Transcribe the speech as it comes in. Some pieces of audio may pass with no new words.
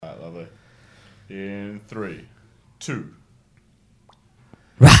In 3, 2.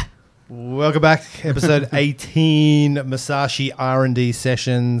 Right. Welcome back, episode 18, Masashi R&D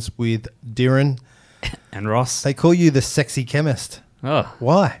sessions with Darren. And Ross. They call you the sexy chemist. Oh,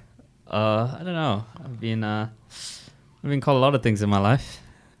 Why? I don't know. I've been called a lot of things in my life.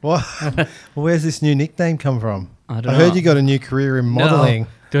 What? Where's this new nickname come from? I don't I heard know. you got a new career in modelling. No,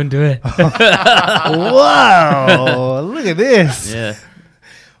 don't do it. Wow! Look at this. Yeah.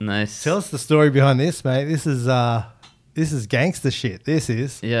 Nice. Tell us the story behind this, mate. This is gangster shit. This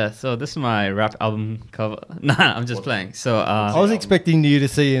is. Yeah, so this is my rap album cover. Nah, I'm just playing. So I was expecting you to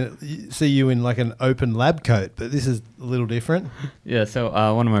see you in like an open lab coat, but this is a little different. yeah, so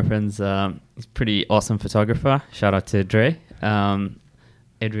one of my friends, he's a pretty awesome photographer. Shout out to Dre.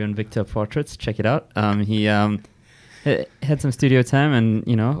 Adrian Victor Portraits. Check it out. He had some studio time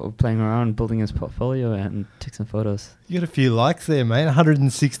and, playing around, building his portfolio and took some photos. You got a few likes there, mate.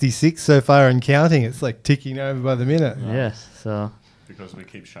 166 so far and counting. It's like ticking over by the minute. Yeah, so... Because we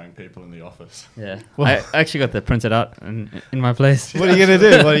keep showing people in the office. Yeah, Well- I actually got that printed out in my place. What are you going to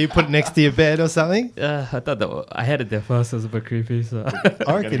do? What, do you put it next to your bed or something? I thought that I had it there first. It was a bit creepy. So I We're going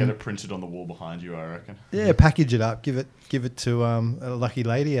to reckon. get it printed on the wall behind you, I reckon. Yeah, package it up. Give it to a lucky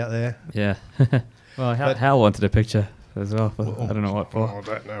lady out there. yeah. Well, But- Hal wanted a picture as well. But I don't know what for. I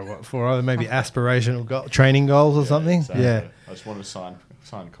don't know what for. Either maybe aspirational training goals or something. Exactly. Yeah. I just wanted to sign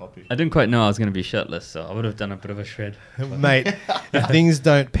a copy. I didn't quite know I was going to be shirtless, so I would have done a bit of a shred. Mate, if things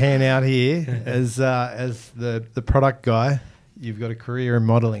don't pan out here as the product guy, you've got a career in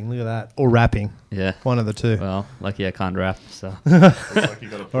modelling. Look at that. Or rapping. Yeah. One of the two. Well, lucky I can't rap. So Looks like you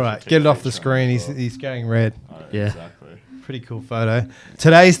got a All right, picture get it off the feature screen. as well. He's going red. Yeah. Exactly. Pretty cool photo.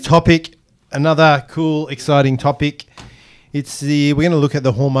 Today's topic, another cool, exciting topic. We're going to look at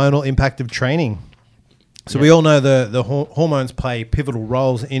the hormonal impact of training. So Yeah. we all know the hormones play pivotal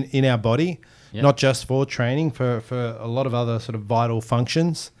roles in our body, Yeah. not just for training, for a lot of other sort of vital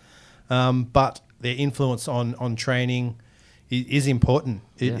functions. But their influence on training is important.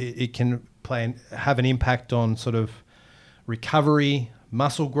 Yeah. It can have an impact on sort of recovery,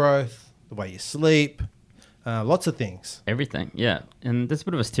 muscle growth, the way you sleep, lots of things. everything, yeah. And there's a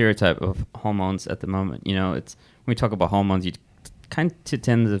bit of a stereotype of hormones at the moment. It's when we talk about hormones, you kind of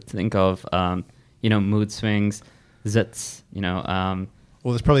tend to think of mood swings, zits.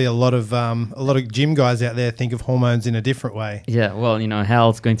 Well, there's probably a lot of gym guys out there think of hormones in a different way. Yeah, well,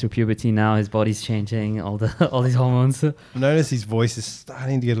 Hal's going through puberty now. His body's changing. All these hormones. Notice his voice is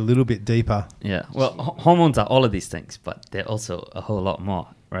starting to get a little bit deeper. Yeah, well, hormones are all of these things, but they're also a whole lot more,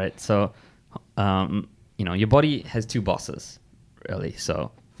 right? So, your body has two bosses, really.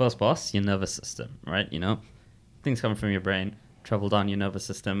 So, first boss, your nervous system, right? Things coming from your brain travel down your nervous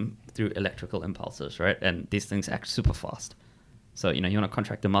system through electrical impulses, right? And these things act super fast. So, you want to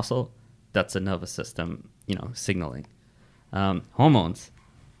contract a muscle, that's a nervous system, signaling. Hormones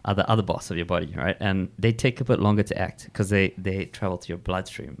are the other boss of your body, right? And they take a bit longer to act because they travel to your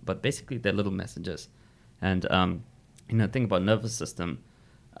bloodstream. But basically, they're little messengers. And, think about nervous system,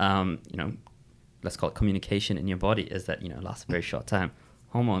 let's call it communication in your body is that, lasts a very short time.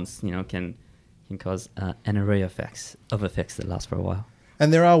 Hormones, can cause an array of effects that last for a while.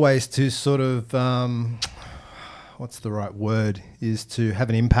 And there are ways to sort of, what's the right word, is to have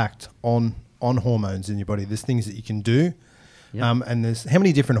an impact on hormones in your body. There's things that you can do. Yeah. And there's, how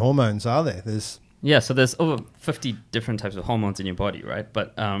many different hormones are there? Yeah, so there's over 50 different types of hormones in your body, right?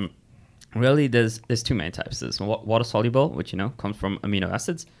 But really, there's two main types. There's water soluble, which comes from amino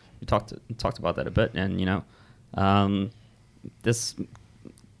acids. We talked about that a bit, and there's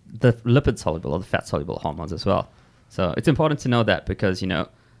the lipid soluble or the fat soluble hormones as well. So it's important to know that because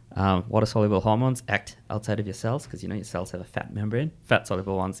water soluble hormones act outside of your cells because your cells have a fat membrane. Fat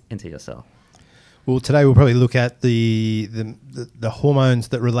soluble ones into your cell. Well, today we'll probably look at the hormones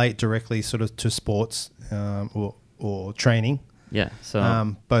that relate directly sort of to sports or training. Yeah.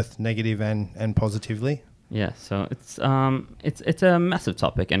 So both negative and positively. yeah. So it's a massive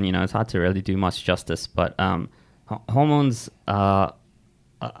topic, and it's hard to really do much justice. But hormones are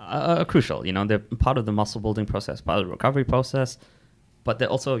crucial. They're part of the muscle building process, part of the recovery process, but they're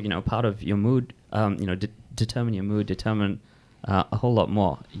also part of your mood. Determine your mood, determine a whole lot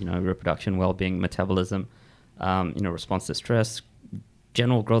more. Reproduction, well-being, metabolism, response to stress,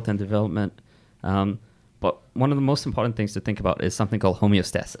 general growth and development. But one of the most important things to think about is something called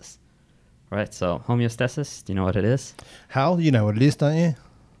homeostasis. Right. So homeostasis. Do you know what it is? Hal, you know what it is, don't you?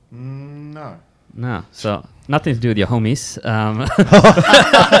 No. No. So nothing to do with your homies.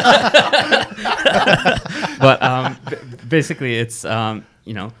 But basically, it's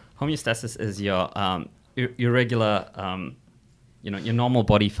homeostasis is your regular, your normal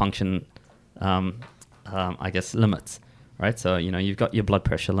body function I guess, limits, right? So, you know, you've got your blood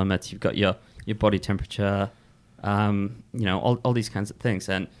pressure limits, you've got your body temperature, you know, all these kinds of things.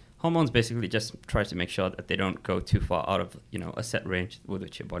 And hormones basically just try to make sure that they don't go too far out of, you know, a set range with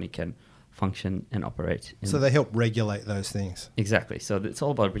which your body can function and operate. So they help regulate those things. Exactly. So it's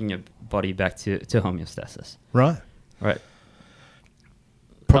all about bringing your body back to homeostasis. Right. Right.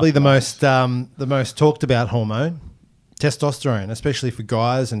 Probably the most talked about hormone, testosterone, especially for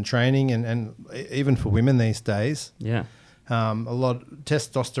guys and training and even for women these days. Yeah. A lot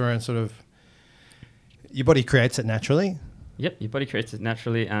testosterone sort of, your body creates it naturally. Yep, your body creates it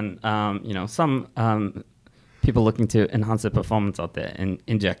naturally, and you know, some people looking to enhance their performance out there and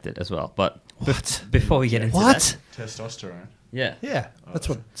inject it as well. But before we get into that, Testosterone. yeah, That's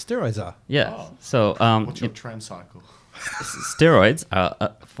what steroids are. yeah. Oh. So What's your trend cycle? steroids are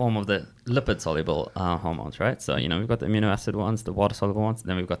a form of the lipid-soluble hormones, right? So, you know, we've got the amino acid ones, the water-soluble ones, and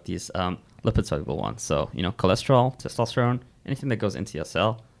then we've got these lipid-soluble ones. So, you know, cholesterol, testosterone, anything that goes into your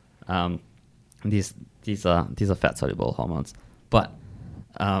cell, these are fat-soluble hormones. But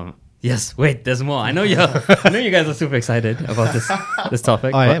yes, wait, there's more. I know you guys are super excited about this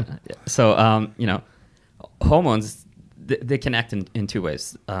topic. I am. So, you know, hormones, they can act in two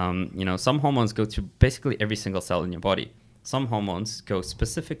ways. You know, some hormones go to basically every single cell in your body. Some hormones go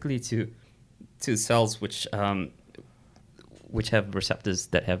specifically to cells which have receptors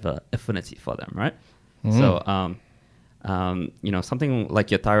that have affinity for them, right? Mm. So, you know, something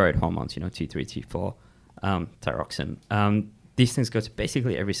like your thyroid hormones, you know, T3, T4, thyroxine. These things go to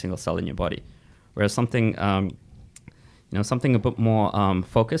basically every single cell in your body, whereas something you know, something a bit more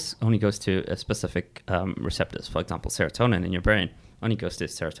focused only goes to a specific receptors. For example, serotonin in your brain only goes to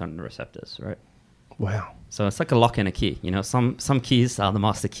serotonin receptors, right? Wow. So it's like a lock and a key. You know, some keys are the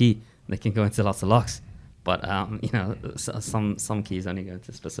master key. They can go into lots of locks, but you know, some keys only go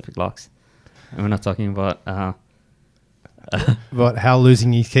into specific locks. And we're not talking about About Hal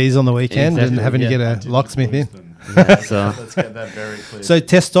losing his keys on the weekend and Exactly, having to yeah. get I a didn't locksmith lose in. them. so Let's get that very clear. So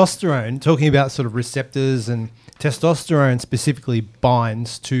testosterone, talking about sort of receptors, and testosterone specifically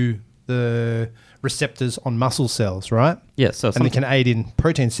binds to the receptors on muscle cells, right? yeah. So And it can aid in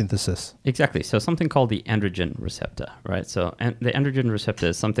protein synthesis. exactly. So something called the androgen receptor, right? So the androgen receptor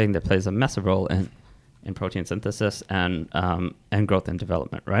is something that plays a massive role in protein synthesis and growth and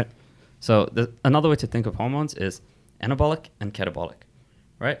development, right? So another way to think of hormones is anabolic and catabolic,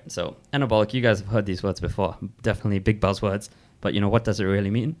 right? So anabolic, you guys have heard these words before, definitely big buzzwords, but you know, what does it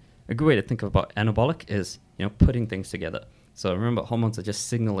really mean? A good way to think about anabolic is, you know, putting things together. So remember, hormones are just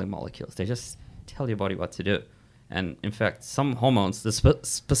signaling molecules. They just tell your body what to do. And in fact, some hormones, the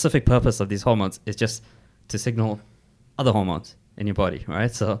specific purpose of these hormones is just to signal other hormones in your body,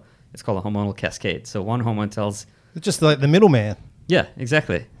 right? So it's called a hormonal cascade. So one hormone tells... It's just like the middleman. Yeah,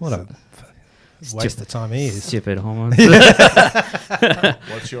 exactly. What a waste of time he is. Stupid hormones.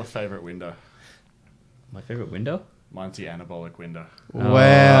 What's your favorite window? My favorite window? Mine's the anabolic window. Oh, Wow.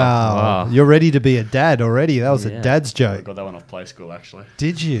 wow. You're ready to be a dad already. That was Yeah. a dad's I joke. got that one off Play School, actually.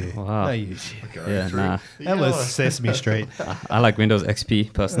 Did you? Wow. No, you did. Go Yeah, through. nah. That was Sesame Street. I like Windows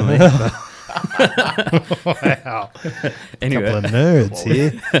XP personally. Wow. Anyway. Couple of nerds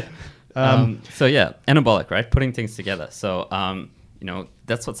here. So yeah, anabolic, right? Putting things together. So you know,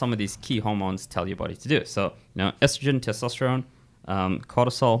 that's what some of these key hormones tell your body to do. So, you know, estrogen, testosterone,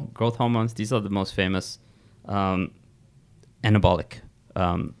 cortisol, growth hormones, these are the most famous anabolic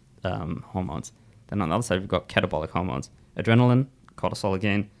hormones. Then on the other side, we've got catabolic hormones. Adrenaline, cortisol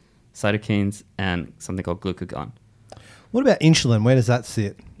again, cytokines, and something called glucagon. What about insulin? Where does that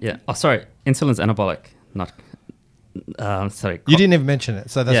sit? Yeah. Oh, sorry. Insulin's anabolic, not... sorry. You didn't even mention it,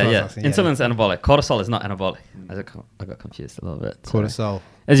 so that's yeah, what yeah. I was asking. Insulin's anabolic. Cortisol is not anabolic. I got confused a little bit. Sorry. Cortisol,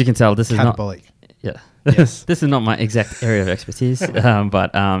 As you can tell, this is not... catabolic. Yeah. Yes. This is not my exact area of expertise,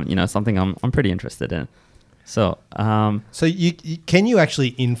 but you know, something I'm pretty interested in. So, So you can you actually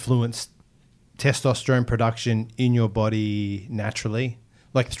influence testosterone production in your body naturally,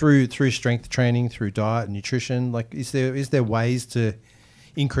 like through strength training, through diet and nutrition? Like, is there ways to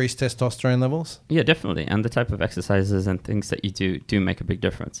increase testosterone levels? yeah, definitely. And the type of exercises and things that you do make a big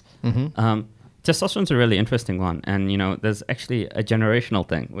difference. Mm-hmm. Testosterone's a really interesting one, and you know, there's actually a generational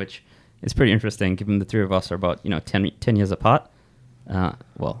thing, which is pretty interesting, given the three of us are about 10 years apart.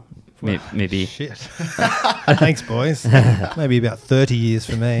 Well, maybe. Shit. Thanks, boys. Maybe about 30 years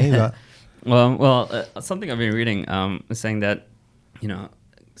for me, but Well, something I've been reading is saying that, you know,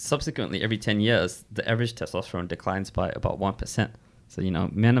 subsequently every 10 years, the average testosterone declines by about 1%. So, you know,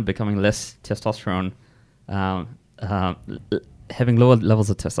 men are becoming less testosterone, having lower levels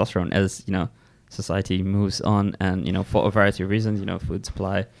of testosterone as, you know, society moves on, and, you know, for a variety of reasons, you know, food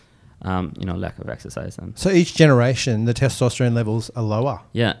supply, lack of exercise. And So each generation, the testosterone levels are lower.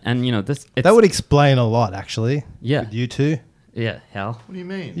 yeah, and That would explain a lot, actually. Yeah. With you two. hell. What do you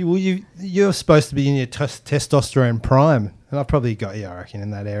mean? You're supposed to be in your testosterone prime, and I've probably got you, I reckon,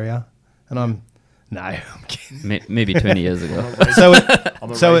 in that area. And I'm kidding. Maybe 20 years ago. So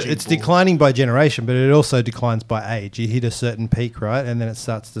I'm a so raging it's bull. declining by generation, but it also declines by age. You hit a certain peak, right, and then it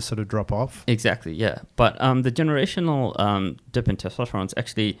starts to sort of drop off. Exactly, yeah. But the generational dip in testosterone is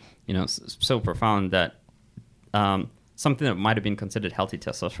actually, so profound that something that might have been considered healthy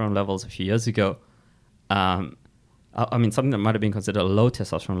testosterone levels a few years ago, something that might have been considered a low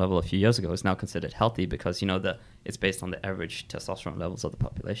testosterone level a few years ago is now considered healthy because, it's based on the average testosterone levels of the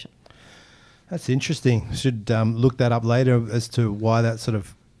population. That's interesting. Should look that up later as to why that's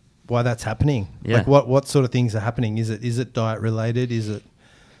happening. Yeah. Like what sort of things are happening? Is it diet related? Is it,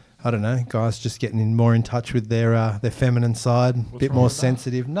 I don't know, guys just getting more in touch with their feminine side, a bit wrong more with that?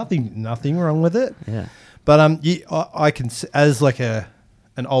 sensitive? Nothing wrong with it. Yeah. But I can as like an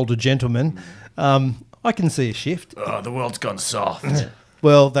older gentleman, I can see a shift. Oh, the world's gone soft.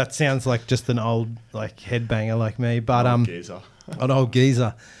 Well, that sounds like just an old headbanger like me, but Geezer. an old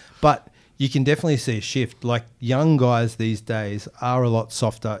geezer. But you can definitely see a shift. Like young guys these days are a lot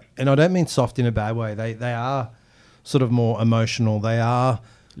softer, and I don't mean soft in a bad way. They are sort of more emotional. They are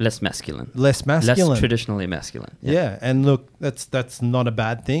Less masculine. less masculine. Less traditionally masculine. Yeah, and look, that's not a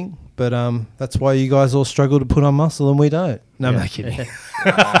bad thing, but that's why you guys all struggle to put on muscle and we don't. No, I'm Yeah. not kidding.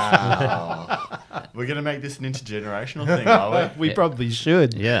 We're going to make this an intergenerational thing, are we? We probably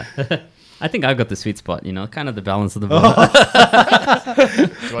should. Yeah. I think I've got the sweet spot, kind of the balance of the ball.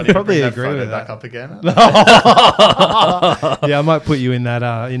 Do I need to Probably bring that agree photo with back that. up again? Yeah, I might put you in that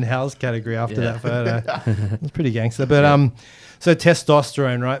in-house category after Yeah. that photo. It's pretty gangster. But so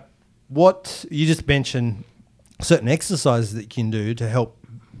testosterone, right? What you just mentioned, certain exercises that you can do to help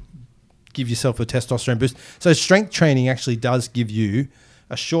give yourself a testosterone boost. So strength training actually does give you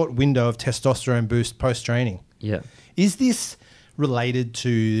a short window of testosterone boost post-training. Yeah. Is this related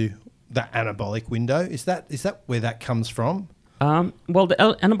to the anabolic window? Is that where that comes from? Well, the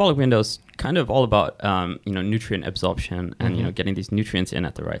anabolic window is kind of all about, nutrient absorption and, getting these nutrients in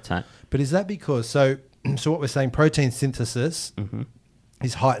at the right time. But is that because, so what we're saying, protein synthesis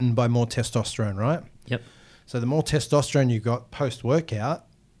is heightened by more testosterone, right? Yep. So the more testosterone you got post-workout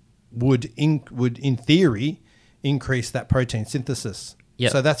would in theory increase that protein synthesis.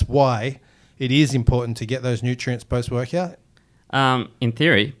 Yep. So that's why it is important to get those nutrients post-workout. In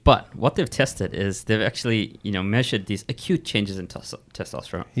theory, but what they've tested is they've actually, measured these acute changes in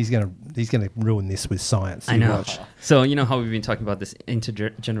testosterone. He's gonna ruin this with science. I You know. watch. So how we've been talking about this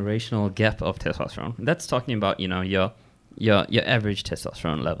intergenerational gap of testosterone. That's talking about your average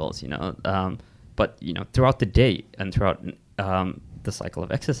testosterone levels. But throughout the day and throughout the cycle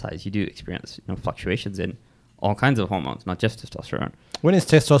of exercise, you do experience fluctuations in all kinds of hormones, not just testosterone. When is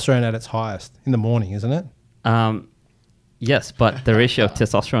testosterone at its highest? In the morning, isn't it? Yes, but the ratio of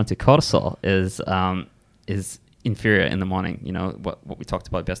testosterone to cortisol is inferior in the morning. What we talked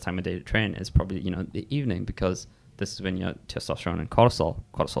about, best time of day to train is probably the evening, because this is when your testosterone and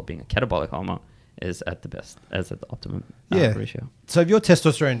cortisol being a catabolic hormone, is at the best, as at the optimum ratio. So if your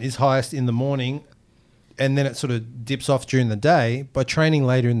testosterone is highest in the morning and then it sort of dips off during the day, by training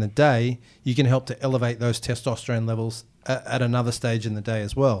later in the day, you can help to elevate those testosterone levels at another stage in the day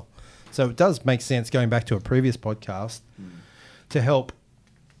as well. So it does make sense, going back to a previous podcast, to help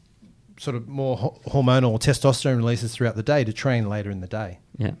sort of more hormonal testosterone releases throughout the day to train later in the day.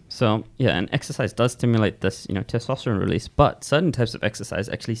 Yeah. So and exercise does stimulate this, testosterone release, but certain types of exercise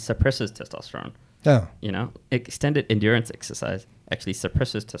actually suppresses testosterone. Oh. Extended endurance exercise actually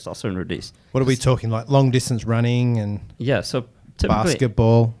suppresses testosterone release. What are we talking, like long distance running and Yeah. So typically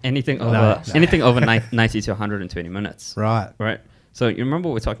basketball? anything over No. anything over 90 to 120 minutes. Right. Right. So you remember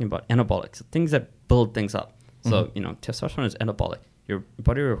we're talking about anabolics, things that build things up. So testosterone is anabolic. Your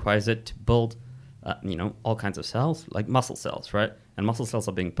body requires it to build, all kinds of cells, like muscle cells, right? And muscle cells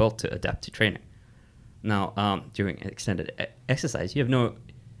are being built to adapt to training. Now, during extended exercise, you have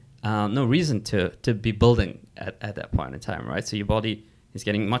no reason to be building at that point in time, right? So your body is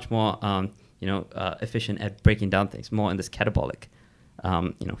getting much more, efficient at breaking down things, more in this catabolic,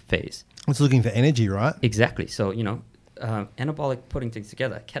 phase. It's looking for energy, right? Exactly. So, anabolic putting things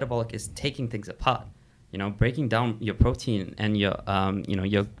together. Catabolic is taking things apart. Breaking down your protein and your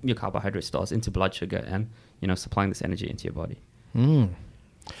carbohydrate stores into blood sugar and, supplying this energy into your body.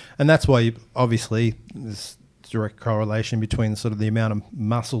 And that's why, obviously, there's direct correlation between sort of the amount of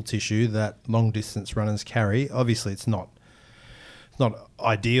muscle tissue that long-distance runners carry. Obviously, it's not it's not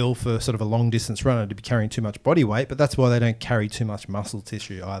ideal for sort of a long distance runner to be carrying too much body weight, but that's why they don't carry too much muscle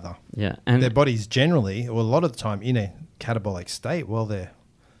tissue either. Yeah, and Their bodies generally, or a lot of the time, in a catabolic state while they're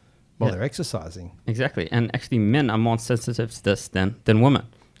exercising. exactly. And actually, men are more sensitive to this than women,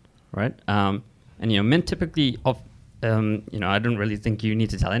 right? And men typically I don't really think you need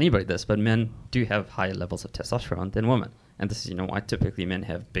to tell anybody this, but men do have higher levels of testosterone than women, and this is why typically men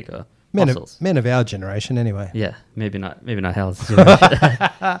have bigger muscles. Men of our generation, anyway. Yeah, maybe not Hal's.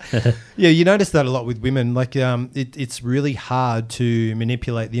 Yeah, you notice that a lot with women. Like, it's really hard to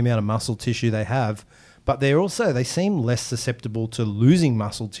manipulate the amount of muscle tissue they have, but they seem less susceptible to losing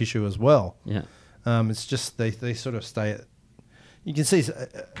muscle tissue as well. Yeah, it's just they sort of stay at. You can see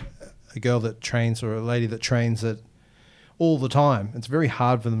a girl that trains or a lady that trains it all the time. It's very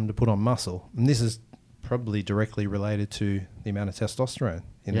hard for them to put on muscle, and this is probably directly related to the amount of testosterone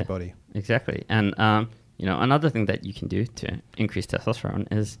in their body. Exactly. And another thing that you can do to increase testosterone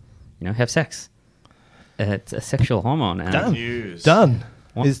is have sex. It's a sexual hormone. And Done. News. Done.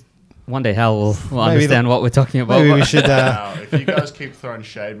 One day Hal will Maybe understand what we're talking about. Maybe we should. Now, if you guys keep throwing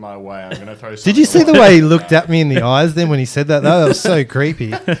shade my way, I'm going to throw. Did you see the way he looked at me in the eyes then when he said that? That was so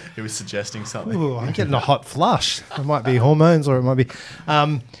creepy. He was suggesting something. Ooh, I'm getting a hot flush. It might be hormones, or it might be.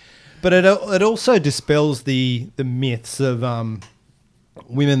 But it also dispels the myths of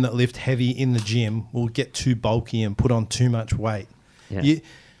women that lift heavy in the gym will get too bulky and put on too much weight. Yeah.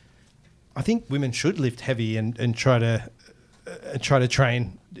 I think women should lift heavy and try to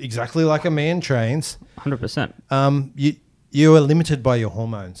train exactly like a man trains. 100%. You are limited by your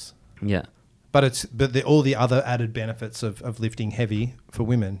hormones. Yeah. But all the other added benefits of lifting heavy for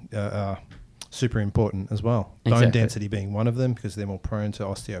women are super important as well. Exactly. Bone density being one of them, because they're more prone to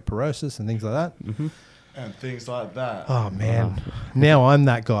osteoporosis and things like that. Mm-hmm. And things like that. Oh man, now I'm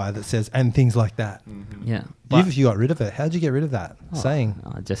that guy that says and things like that. Mm-hmm. Yeah. You got rid of it. How'd you get rid of that saying?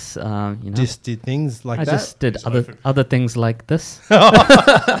 I just Just did things like I that. just did It's other things like this. He's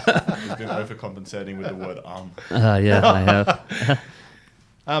been overcompensating with the word Yeah, I have.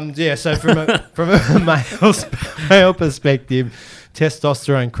 So from a male perspective,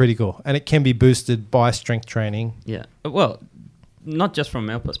 testosterone critical, and it can be boosted by strength training. Yeah. Well, not just from a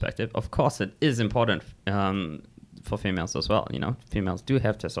male perspective. Of course, it is important for females as well. Females do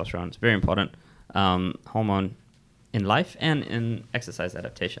have testosterone. It's a very important hormone in life and in exercise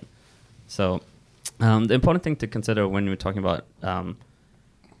adaptation. So the important thing to consider when we're talking about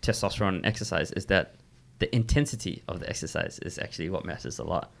testosterone and exercise is that the intensity of the exercise is actually what matters a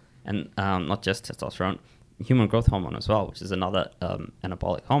lot. And not just testosterone, human growth hormone as well, which is another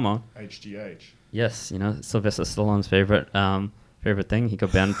anabolic hormone. HGH. Yes, Sylvester Stallone's favorite thing. He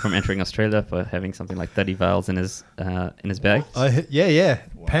got banned from entering Australia for having something like 30 vials in his bag. Yeah.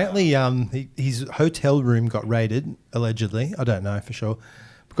 Wow. Apparently, his hotel room got raided, allegedly. I don't know for sure.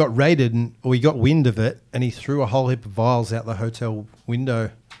 Got raided, or he got wind of it, and he threw a whole heap of vials out the hotel window.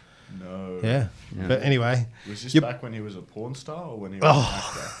 No. Yeah. But anyway. Was this back when he was a porn star or when he was an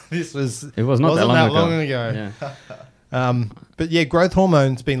actor? It was not that long ago. Yeah. But yeah, growth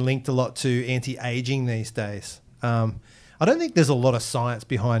hormone's been linked a lot to anti-aging these days. I don't think there's a lot of science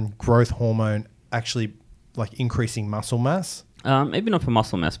behind growth hormone actually like increasing muscle mass. Maybe not for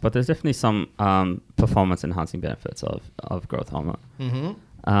muscle mass, but there's definitely some performance enhancing benefits of growth hormone.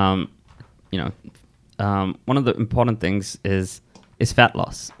 Mm-hmm. One of the important things is fat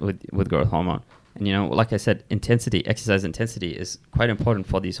loss with growth hormone. And, like I said, exercise intensity is quite important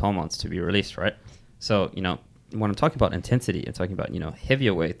for these hormones to be released, right? So, when I'm talking about intensity, I'm talking about,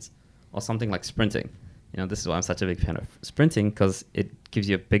 heavier weights or something like sprinting. This is why I'm such a big fan of sprinting, because it gives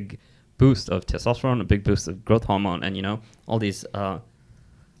you a big boost of testosterone, a big boost of growth hormone, and, all these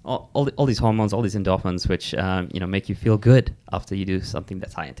all these hormones, all these endorphins, which, make you feel good after you do something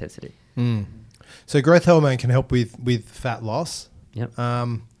that's high intensity. Mm. So growth hormone can help with fat loss. Yep.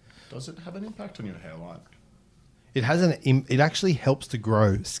 Does it have an impact on your hairline? It has it actually helps to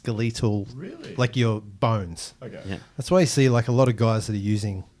grow skeletal, Really? like your bones. Okay. Yeah. That's why you see like a lot of guys that are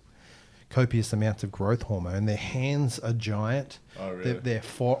using copious amounts of growth hormone. Their hands are giant. Oh, really? Their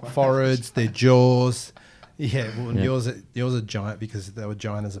foreheads, their jaws. Yeah, well, Yeah. yours are giant because they were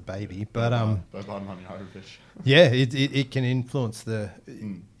giant as a baby. But Yeah. it can influence the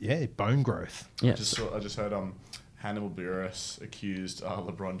bone growth. Yeah. I just heard Hannibal Buress accused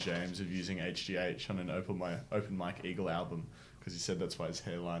LeBron James of using HGH on an open mic Eagle album because he said that's why his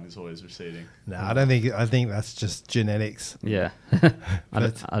hairline is always receding. No, I think that's just genetics. Yeah. I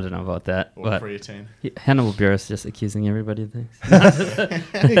don't know about that. Or But creatine. Hannibal Buress just accusing everybody of things.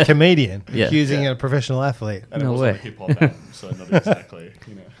 A comedian Yeah. accusing a professional athlete. And No it was way. a hip hop album, so not exactly,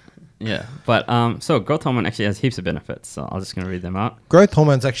 Yeah, but so growth hormone actually has heaps of benefits. So I'm just going to read them out. Growth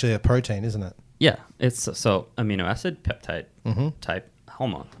hormone's actually a protein, isn't it? Yeah, it's so amino acid peptide Mm-hmm. type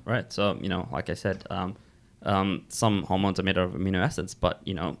hormone, right? So like I said, some hormones are made out of amino acids, but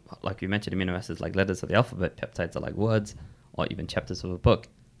like you mentioned, amino acids like letters of the alphabet, peptides are like words or even chapters of a book.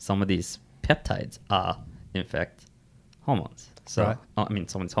 Some of these peptides are in fact hormones. So Right.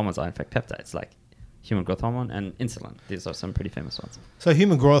 some of these hormones are in fact peptides, like human growth hormone and insulin. These are some pretty famous ones. So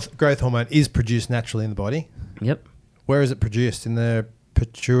human growth hormone is produced naturally in the body. Yep. Where is it produced? In the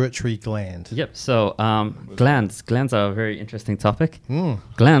pituitary gland. Yep. So glands are a very interesting topic. Mm.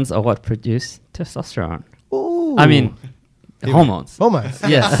 Glands are what produce testosterone. Ooh. I mean, hormones. Hormones.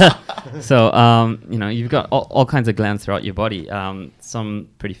 Yes. So, you've got all kinds of glands throughout your body. Some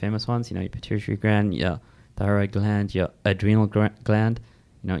pretty famous ones, your pituitary gland, your thyroid gland, your adrenal gland,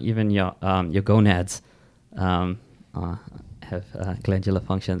 even your gonads have glandular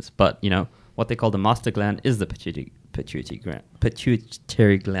functions. But, what they call the master gland is the pituitary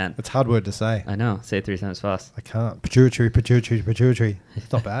gland. It's a hard word to say. I know. Say it 3 times fast. I can't. Pituitary.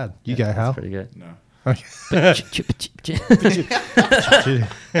 It's not bad. You go, Hal. That's pretty good. No.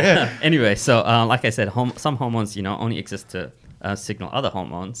 Anyway, so like I said, some hormones, only exist to signal other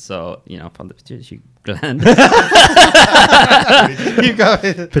hormones. So, from the pituitary gland, You go.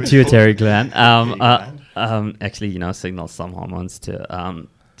 pituitary gland, gland. actually, signals some hormones to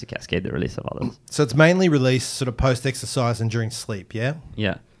cascade the release of others. So it's mainly released sort of post-exercise and during sleep, yeah?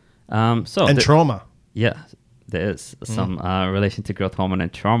 Yeah. And trauma. Yeah, there is some relation to growth hormone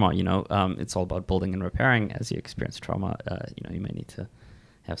and trauma. It's all about building and repairing. As you experience trauma, you may need to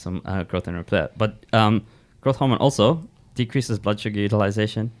have some growth and repair. But growth hormone also decreases blood sugar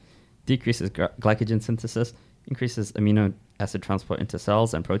utilization, decreases glycogen synthesis, increases amino acid transport into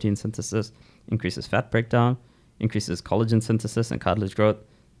cells and protein synthesis, increases fat breakdown, increases collagen synthesis and cartilage growth,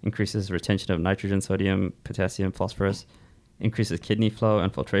 increases retention of nitrogen, sodium, potassium, phosphorus, increases kidney flow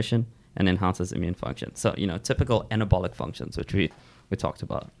and filtration, and enhances immune function. So, typical anabolic functions, which we talked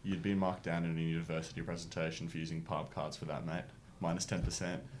about. You'd be marked down in a university presentation for using palm cards for that, mate. Minus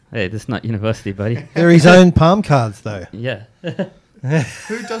 10%. Hey, this is not university, buddy. They're his own palm cards, though. Yeah.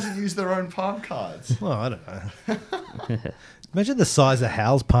 Who doesn't use their own palm cards? Well, I don't know. Imagine the size of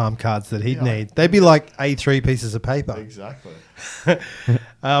Hal's palm cards that he'd Yeah. need. They'd be like A3 pieces of paper. Exactly.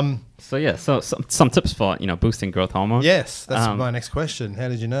 So yeah, so some tips for boosting growth hormone. Yes, that's my next question. How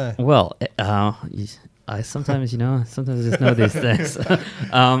did you know? Well, I sometimes sometimes I just know these things.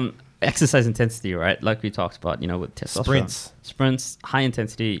 Exercise intensity, right? Like we talked about, with testosterone. Sprints, high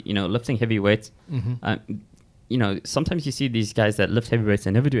intensity. Lifting heavy weights. Mm-hmm. Sometimes you see these guys that lift heavy weights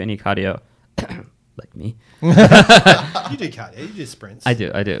and never do any cardio, like me. You do cardio, you do sprints. I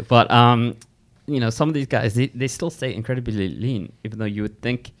do. But some of these guys, they still stay incredibly lean, even though you would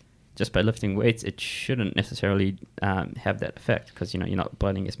think just by lifting weights, it shouldn't necessarily have that effect because, you're not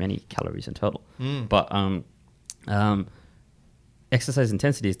burning as many calories in total. But exercise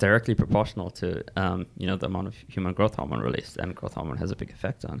intensity is directly proportional to, the amount of human growth hormone released, and growth hormone has a big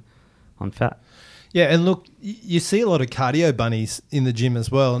effect on fat. Yeah, and look, you see a lot of cardio bunnies in the gym as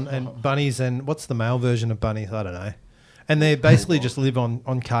well, and bunnies, and what's the male version of bunnies? I don't know. And they basically just live on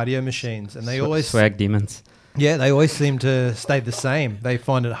cardio machines, and they always swag demons. Yeah, they always seem to stay the same. They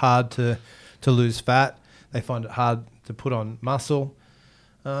find it hard to lose fat. They find it hard to put on muscle.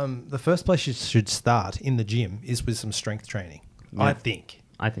 The first place you should start in the gym is with some strength training, Yeah. I think.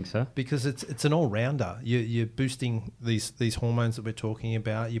 I think so. Because it's an all-rounder. You're boosting these hormones that we're talking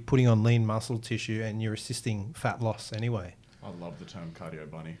about. You're putting on lean muscle tissue, and you're assisting fat loss anyway. I love the term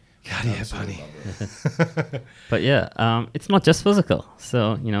cardio bunny. Cardio Absolutely bunny. love it. But yeah, it's not just physical.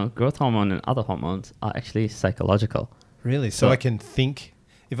 So, growth hormone and other hormones are actually psychological. Really? So So- I can think,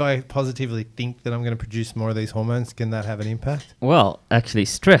 if I positively think that I'm going to produce more of these hormones, can that have an impact? Well, actually,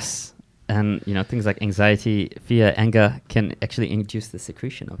 stress and things like anxiety, fear, anger can actually induce the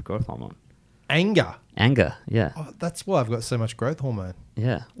secretion of growth hormone. Anger. Anger, yeah. Oh, that's why I've got so much growth hormone.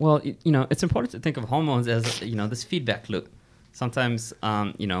 Yeah. Well, it's important to think of hormones as, this feedback loop. Sometimes,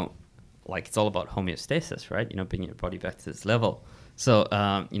 like it's all about homeostasis, right? Bringing your body back to this level. So,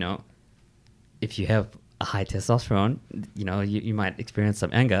 if you have a high testosterone, you might experience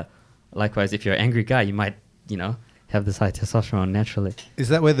some anger. Likewise, if you're an angry guy, you might, have this high testosterone naturally. Is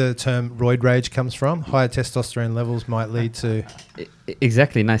that where the term roid rage comes from? Higher testosterone levels might lead to...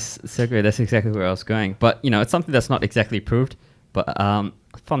 Exactly. Nice segue. That's exactly where I was going. But, it's something that's not exactly proved. But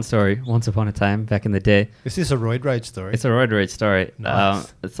fun story. Once upon a time, back in the day. Is this a roid rage story? It's a roid rage story.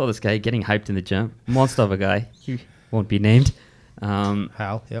 Nice. I saw this guy getting hyped in the gym. Monster of a guy. He won't be named.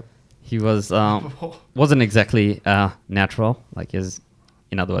 Hal, yep. He was wasn't exactly natural. Like his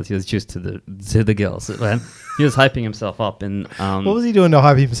in other words, he was juiced to the girls. And he was hyping himself up in What was he doing to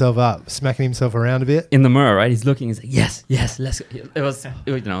hype himself up? Smacking himself around a bit? in the mirror, right? He's looking. He's like, yes, let's go. It was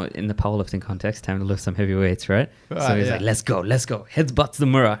in the powerlifting context, time to lift some heavy weights, right? So he's like, let's go. Heads butts the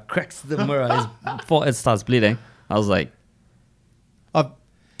mirror, cracks the mirror. His forehead starts bleeding. I was like,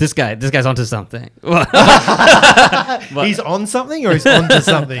 this guy's onto something. He's on something or he's onto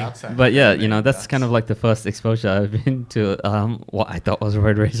something? But yeah, that's kind of like the first exposure I've been to what I thought was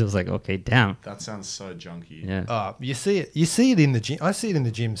roid rage. I was like, okay, damn. That sounds so junky. Yeah. You see it in the gym. I see it in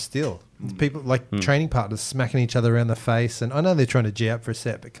the gym still. People like training partners smacking each other around the face, and I know they're trying to G up for a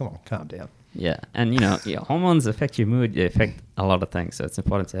set, but come on, calm down. Yeah, and hormones affect your mood. They affect a lot of things, so it's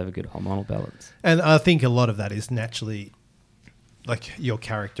important to have a good hormonal balance. And I think a lot of that is naturally, like your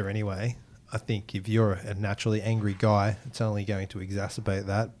character anyway. I think if you're a naturally angry guy, it's only going to exacerbate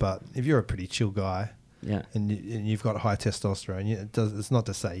that. But if you're a pretty chill guy, Yeah. and you've got high testosterone, it's not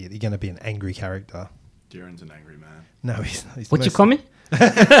to say you're going to be an angry character. Darren's an angry man. No, he's not. What you call me? He's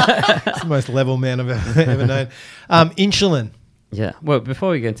the most level man I've ever known. Insulin. Yeah. Well,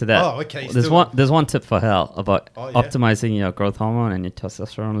 before we get into that, okay, there's one tip for Hal about Oh, yeah? optimizing your growth hormone and your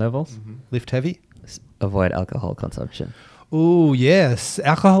testosterone levels. Lift heavy. Avoid alcohol consumption. Oh yes,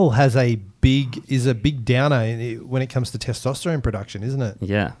 alcohol is a big downer when it comes to testosterone production, isn't it?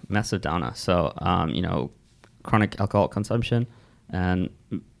 Yeah, massive downer. So, chronic alcohol consumption and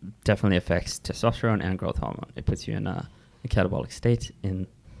definitely affects testosterone and growth hormone. It puts you in a catabolic state.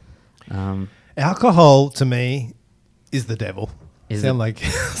 Alcohol to me is the devil. Is Sound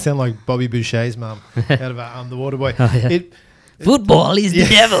like Bobby Boucher's mum out of The Water Boy. Oh, yeah. Football is the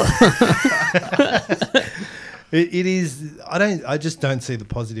devil. It is. I just don't see the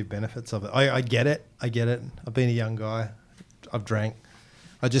positive benefits of it. I get it. I've been a young guy. I've drank.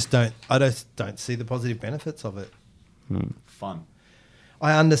 I just don't see the positive benefits of it. Fun.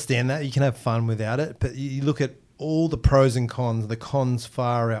 I understand that you can have fun without it, but you look at all the pros and cons. The cons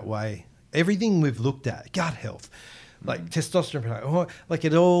far outweigh everything we've looked at. Gut health, like testosterone production, like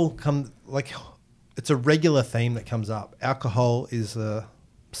it all comes like it's a regular theme that comes up. Alcohol is a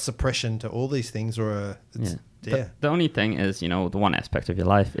suppression to all these things, or The only thing is, the one aspect of your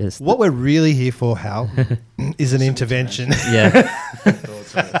life is what we're really here for, Hal, is an intervention. Yeah.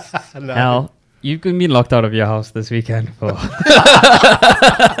 Thoughts on this? No. Hal, you've been locked out of your house this weekend for.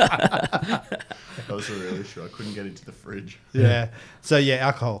 That was a real issue. I couldn't get into the fridge. Yeah. So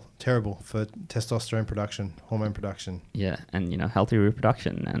alcohol terrible for testosterone production, hormone production. Yeah, and healthy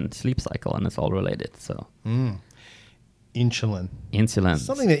reproduction and sleep cycle, and it's all related. So Insulin.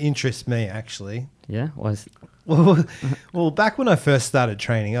 Something that interests me actually. Yeah, Well, back when I first started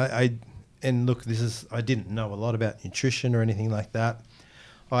training, I didn't know a lot about nutrition or anything like that.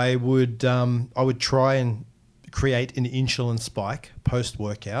 I would try and create an insulin spike post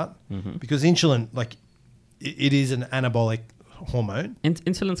workout because insulin, like, it is an anabolic hormone.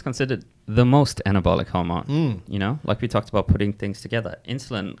 Insulin's considered the most anabolic hormone. Like we talked about putting things together.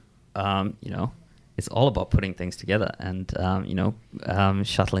 Insulin, it's all about putting things together and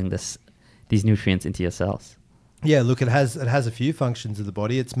shuttling these nutrients into your cells. Yeah, look, it has a few functions of the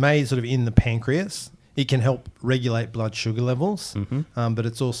body. It's made sort of in the pancreas. It can help regulate blood sugar levels, but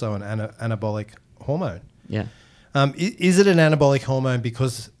it's also an anabolic hormone. Yeah. Is it an anabolic hormone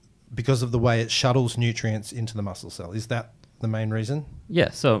because of the way it shuttles nutrients into the muscle cell? Is that the main reason?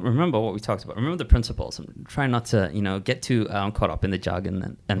 Yeah. So remember what we talked about. Remember the principles. I'm trying not to, get too caught up in the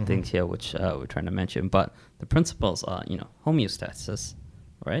jargon and things here, which we're trying to mention. But the principles are, homeostasis,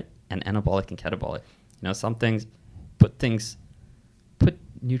 right? And anabolic and catabolic. Some things put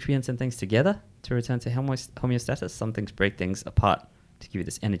nutrients and things together to return to homeostasis. Some things break things apart to give you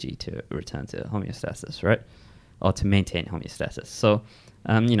this energy to return to homeostasis, right? Or to maintain homeostasis. So,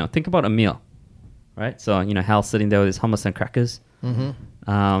 think about a meal, right? So, Hal's sitting there with his hummus and crackers.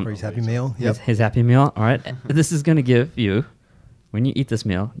 Or his happy meal. Yep. His happy meal, all right? This is going to give you, when you eat this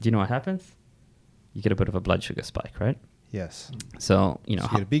meal, do you know what happens? You get a bit of a blood sugar spike, right? Yes. So, you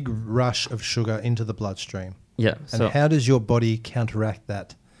get a big rush of sugar into the bloodstream. Yeah. And how does your body counteract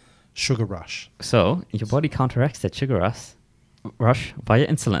that sugar rush? So your body counteracts that sugar rush via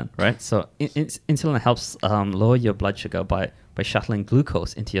insulin, right? So insulin helps lower your blood sugar by shuttling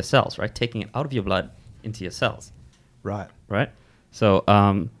glucose into your cells, right? Taking it out of your blood into your cells. Right. Right? So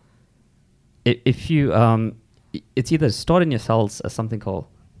if you, it's either stored in your cells as something called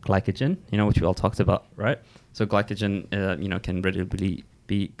glycogen, which we all talked about, right? So glycogen, can readily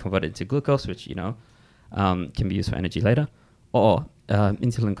be converted into glucose, which, can be used for energy later. Or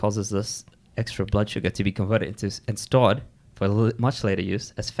insulin causes this extra blood sugar to be converted into and stored for much later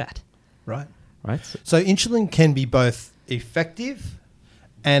use as fat. Right. Right. So insulin can be both effective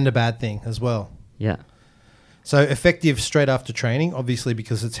and a bad thing as well. Yeah. So effective straight after training, obviously,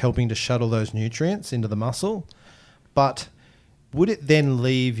 because it's helping to shuttle those nutrients into the muscle. But would it then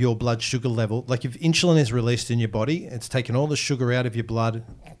leave your blood sugar level? Like if insulin is released in your body, it's taken all the sugar out of your blood,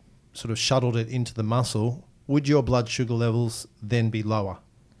 sort of shuttled it into the muscle. Would your blood sugar levels then be lower?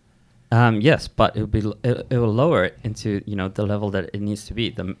 Yes, but it will lower it into the level that it needs to be,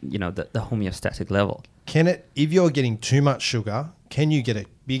 the homeostatic level. Can it, if you're getting too much sugar, can you get a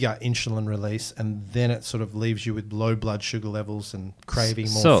bigger insulin release and then it sort of leaves you with low blood sugar levels and craving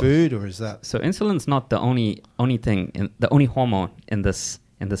more food, or is that? So insulin's not the only thing, the only hormone in this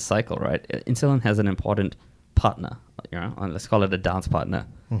cycle, right? Insulin has an important partner, let's call it a dance partner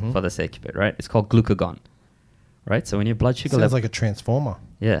for the sake of it, right? It's called glucagon, right? So when your blood sugar Sounds like a transformer.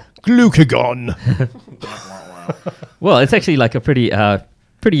 Yeah. Glucagon. Well, it's actually like a pretty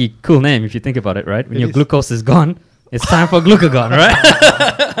cool name if you think about it, right? When your glucose is gone, it's time for glucagon,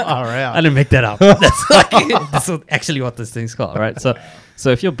 right? All right. I didn't make that up. That's actually what this thing's called, right? So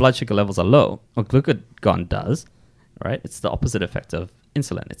if your blood sugar levels are low, what glucagon does, right? It's the opposite effect of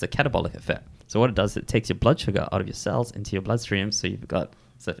insulin. It's a catabolic effect. So what it does, it takes your blood sugar out of your cells into your bloodstream, so you've got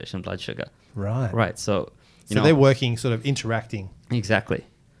sufficient blood sugar. Right. Right. So they're working, sort of interacting. Exactly.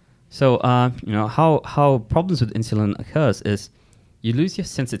 So how problems with insulin occurs is you lose your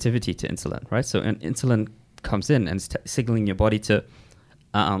sensitivity to insulin, right? So insulin comes in and it's signaling your body to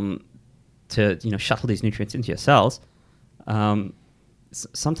shuttle these nutrients into your cells.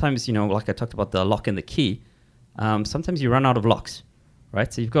 Sometimes, like I talked about the lock and the key, sometimes you run out of locks,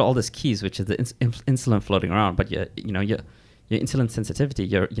 right? So you've got all these keys, which is the insulin floating around, but your insulin sensitivity,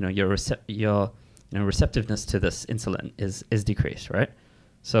 your receptiveness to this insulin is decreased, right?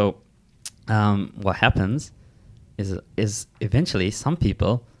 So what happens is eventually some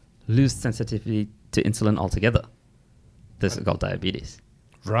people lose sensitivity to insulin altogether. This is called diabetes.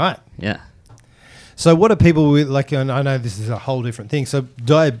 Right. Yeah. So what are people with, like, and I know this is a whole different thing. So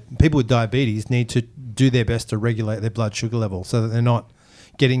people with diabetes need to do their best to regulate their blood sugar level so that they're not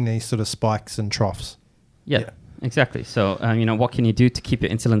getting these sort of spikes and troughs. Yeah. Exactly. So, what can you do to keep your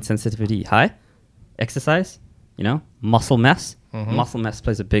insulin sensitivity high? Exercise, muscle mass. Mm-hmm. Muscle mass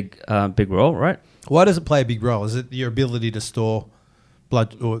plays a big role, right? Why does it play a big role? Is it your ability to store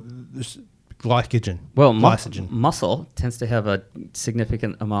blood or glycogen? Well, glycogen. Muscle tends to have a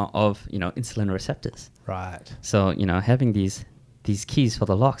significant amount of insulin receptors. Right. So having these keys for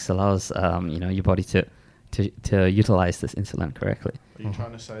the locks allows your body to utilize this insulin correctly. Are you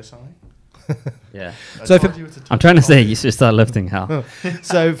trying to say something? Yeah. So I'm trying to say you should start lifting, Hal.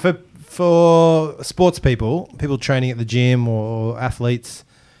 So for sports people training at the gym or athletes,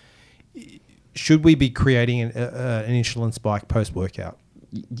 should we be creating an insulin spike post-workout?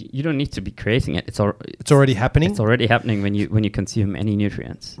 You don't need to be creating it. It's already happening? It's already happening when you consume any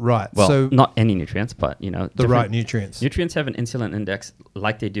nutrients. Right. Well, so not any nutrients, but the right nutrients. Nutrients have an insulin index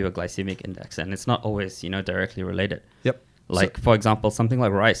like they do a glycemic index, and it's not always directly related. Yep. Like, for example, something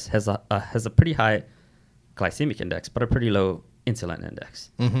like rice has a pretty high glycemic index, but a pretty low insulin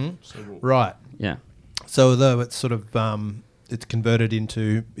index. Mm-hmm. Right. Yeah. So though it's sort of it's converted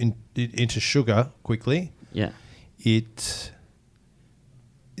into sugar quickly. Yeah. It's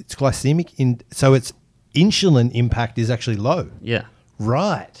glycemic so its insulin impact is actually low. Yeah.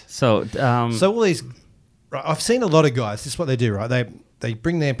 Right. So so all these, right, I've seen a lot of guys. This is what they do, right? They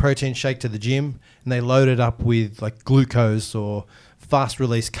bring their protein shake to the gym and they load it up with like glucose or fast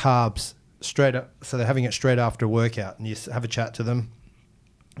release carbs straight up. So they're having it straight after a workout, and you have a chat to them,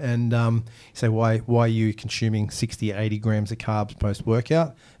 and you say, why are you consuming 60, 80 grams of carbs post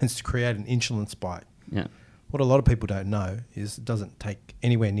workout? And it's to create an insulin spike. Yeah. What a lot of people don't know is it doesn't take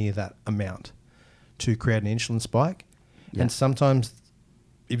anywhere near that amount to create an insulin spike. Yeah. And sometimes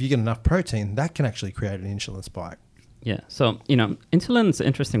if you get enough protein, that can actually create an insulin spike. Yeah. So, insulin's an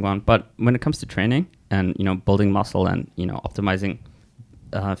interesting one, but when it comes to training and, building muscle and, optimizing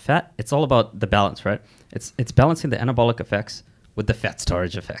fat, it's all about the balance, right? It's balancing the anabolic effects with the fat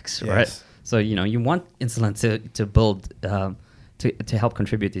storage effects, yes. Right? So, you want insulin to build, to help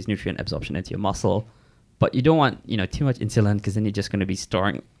contribute these nutrient absorption into your muscle, but you don't want, too much insulin, because then you're just going to be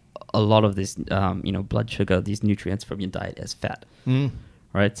storing a lot of this, blood sugar, these nutrients from your diet as fat,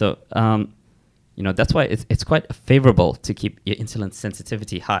 right? So, that's why it's quite favorable to keep your insulin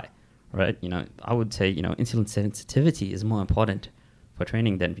sensitivity high, right? I would say, insulin sensitivity is more important for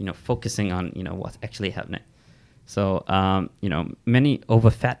training than, focusing on, what's actually happening. So, many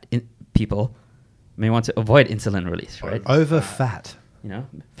over-fat people may want to avoid insulin release, right? Over-fat?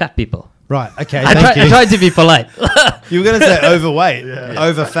 Fat people. Right. Okay. I Thank you. tried to be polite. You were going to say overweight,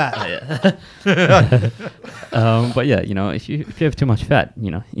 over fat. But yeah, you know, if you have too much fat, you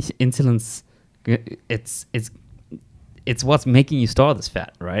know, insulin's it's what's making you store this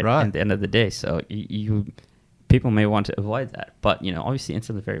fat, right? Right. At the end of the day, so you people may want to avoid that, but you know, obviously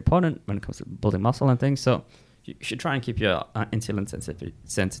insulin is very important when it comes to building muscle and things. So you should try and keep your insulin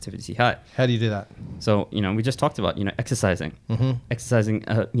sensitivity high. How do you do that? So you know, we just talked about exercising, Mm-hmm. exercising,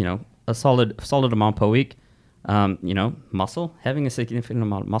 you know, a solid amount per week. You know, muscle, having a significant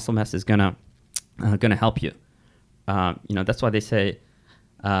amount of muscle mass is gonna help you. You know, that's why they say,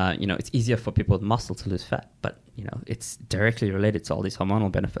 you know, it's easier for people with muscle to lose fat, but you know, it's directly related to all these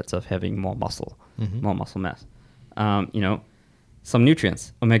hormonal benefits of having more muscle, more muscle mass. You know, some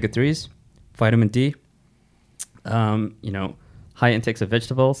nutrients, omega-3s, vitamin D. You know, high intakes of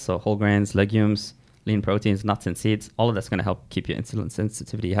vegetables, so whole grains, legumes, lean proteins, nuts and seeds. All of that's going to help keep your insulin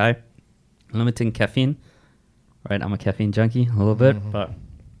sensitivity high. Limiting caffeine, right? I'm a caffeine junkie a little bit, but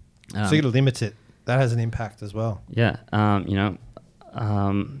So you got to limit it. That has an impact as well. yeah, you know,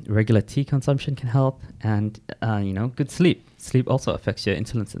 regular tea consumption can help, and you know, good sleep. Sleep also affects your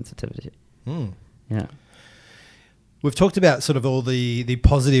insulin sensitivity. Mm. Yeah. We've talked about sort of all the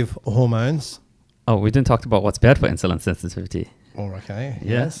positive hormones. Oh, we didn't talk about what's bad for insulin sensitivity. Oh, okay.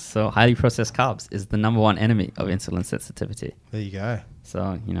 Yes. So highly processed carbs is the number one enemy of insulin sensitivity. There you go.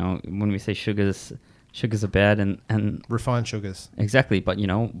 So, you know, when we say sugars are bad and Refined sugars. exactly, but you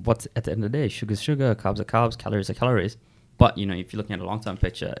know, what's at the end of the day, sugar's sugar, carbs are carbs, calories are calories. But, you know, if you're looking at a long-term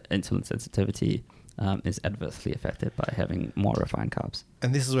picture, insulin sensitivity is adversely affected by having more refined carbs.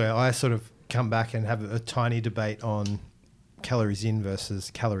 And this is where I sort of come back and have a tiny debate on calories in versus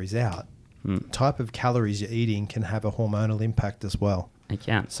calories out. Type of calories you're eating can have a hormonal impact as well. I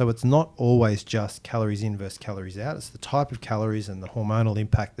can. So it's not always just calories in versus calories out. It's the type of calories and the hormonal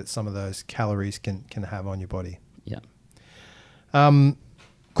impact that some of those calories can have on your body. Yeah.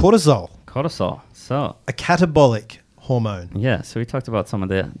 Cortisol, Cortisol. So, a catabolic hormone. yeah, so we talked about some of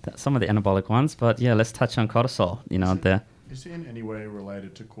the anabolic ones, but yeah, let's touch on cortisol. You know, Is it in any way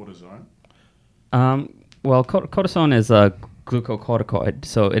related to cortisone? well, cortisone is a glucocorticoid,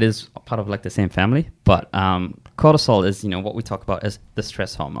 so it is part of like the same family. But cortisol is, you know, what we talk about as the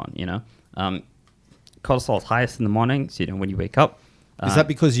stress hormone. You know, cortisol is highest in the morning, so you know when you wake up. Is that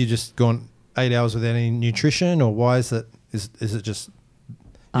because you just gone 8 hours without any nutrition, or why is it? Is it just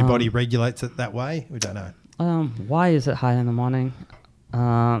your body regulates it that way? We don't know. Why is it high in the morning?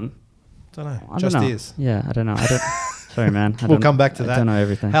 Don't know. I Just don't know. is. Yeah, I don't know. Sorry, man. We'll come back to that. I don't know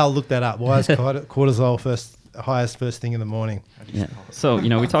everything. Hal, look that up. Why is cortisol highest first thing in the morning? Yeah. So, you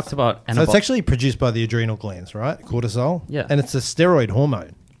know, we talked about So it's actually produced by the adrenal glands, right? Cortisol. Yeah. And it's a steroid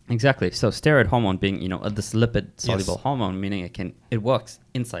hormone. Exactly. So steroid hormone being, you know, this lipid soluble hormone, meaning it works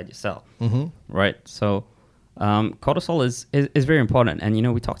inside your cell, right? So cortisol is very important. And, you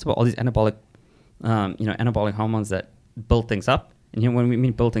know, we talked about all these anabolic hormones that build things up. And, you know, when we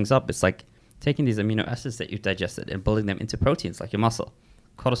mean build things up, it's like taking these amino acids that you've digested and building them into proteins like your muscle.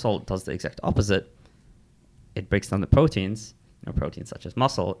 Cortisol does the exact opposite. It breaks down the proteins, you know, proteins such as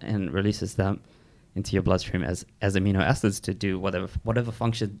muscle, and releases them into your bloodstream as amino acids to do whatever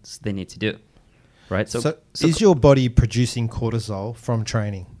functions they need to do, right? So is your body producing cortisol from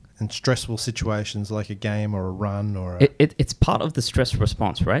training and stressful situations like a game or a run or it's part of the stress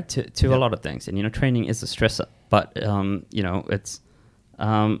response, right? To a lot of things, and you know, training is a stressor, but you know, it's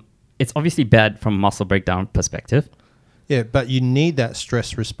obviously bad from a muscle breakdown perspective. Yeah, but you need that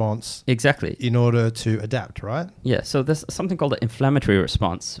stress response Exactly. in order to adapt, right? Yeah, so there's something called the inflammatory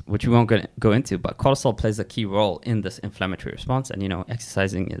response, which we won't go into, but cortisol plays a key role in this inflammatory response. And, you know,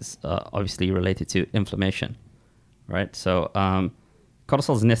 exercising is obviously related to inflammation, right? So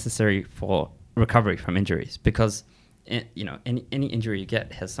cortisol is necessary for recovery from injuries because, you know, any injury you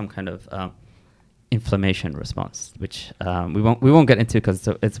get has some kind of inflammation response, which we won't get into because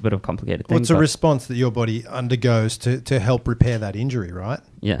it's a bit of a complicated thing. Well, it's a response that your body undergoes to help repair that injury, right?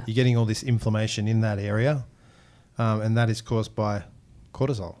 Yeah. You're getting all this inflammation in that area, and that is caused by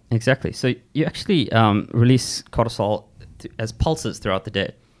cortisol. Exactly. So you actually release cortisol as pulses throughout the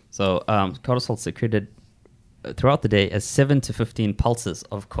day. So cortisol is secreted throughout the day as 7 to 15 pulses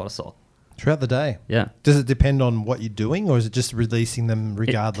of cortisol. Throughout the day? Yeah. Does it depend on what you're doing, or is it just releasing them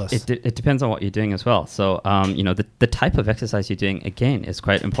regardless? It depends on what you're doing as well. So, you know, the type of exercise you're doing, again, is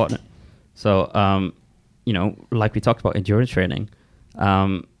quite important. So, you know, like we talked about endurance training,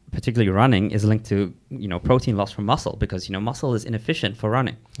 particularly running is linked to, you know, protein loss from muscle because, you know, muscle is inefficient for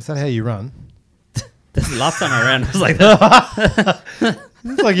running. Is that how you run? This is the last time I ran. I was like that.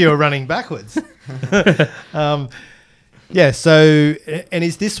 It's like you were running backwards. Yeah. So, and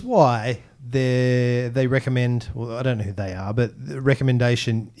is this why they recommend? Well, I don't know who they are, but the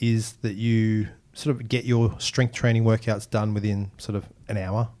recommendation is that you sort of get your strength training workouts done within sort of an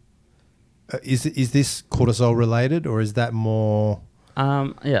hour. Is this cortisol related, or is that more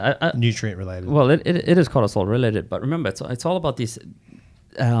nutrient related? Well, it is cortisol related, but remember, it's all about these,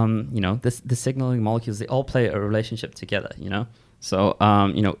 the signaling molecules. They all play a relationship together, So,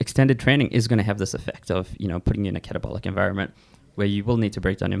 extended training is going to have this effect of, putting you in a catabolic environment where you will need to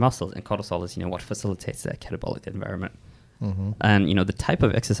break down your muscles, and cortisol is, what facilitates that catabolic environment. Mm-hmm. And, the type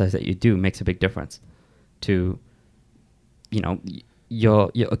of exercise that you do makes a big difference to,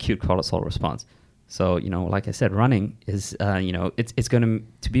 your acute cortisol response. So, like I said, running is, it's going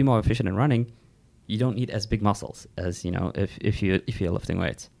to be more efficient in running. You don't need as big muscles as, if you're lifting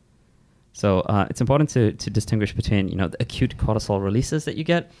weights. So it's important to distinguish between, the acute cortisol releases that you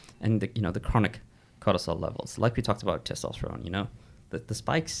get and the chronic cortisol levels. Like we talked about testosterone, the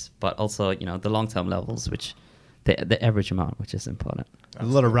spikes, but also, the long-term levels, which the average amount, which is important. A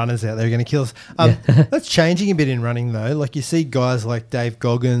lot of runners out there are going to kill us. That's changing a bit in running, though. Like you see guys like Dave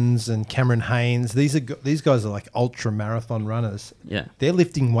Goggins and Cameron Haynes. These guys are like ultra marathon runners. Yeah, they're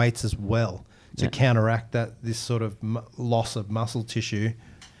lifting weights as well to counteract this sort of loss of muscle tissue.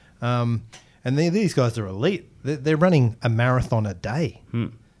 And these guys are elite. They're running a marathon a day,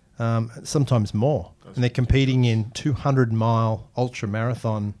 sometimes more, and they're competing in 200-mile ultra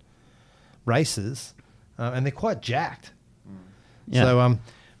marathon races, and they're quite jacked. Yeah. So,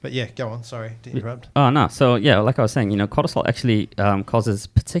 but yeah, go on. Sorry to interrupt. Oh, no. So, yeah, like I was saying, cortisol actually causes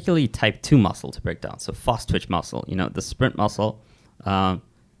particularly type 2 muscle to break down. So, fast twitch muscle, the sprint muscle.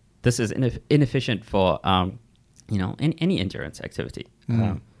 This is inefficient for, in any endurance activity.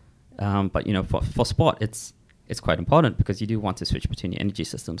 But, for sport, it's quite important because you do want to switch between your energy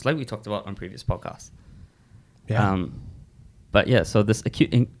systems, like we talked about on previous podcasts. Yeah. But yeah, so this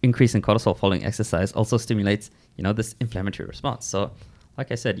acute increase in cortisol following exercise also stimulates, this inflammatory response. So,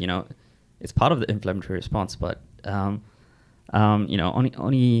 like I said, it's part of the inflammatory response, but only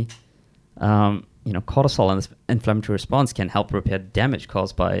cortisol and this inflammatory response can help repair damage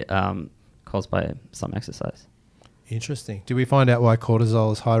caused by some exercise. Interesting. Did we find out why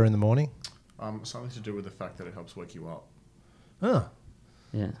cortisol is higher in the morning? Something to do with the fact that it helps wake you up. Oh,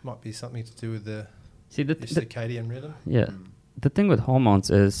 yeah. Might be something to do with the the circadian rhythm. Yeah. The thing with hormones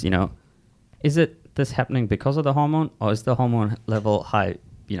is, is it this happening because of the hormone, or is the hormone level high,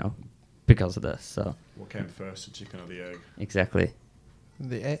 because of this? So what came first, the chicken or the egg? Exactly.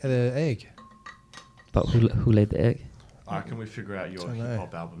 The egg. But who laid the egg? Can we figure out your Don't know. hip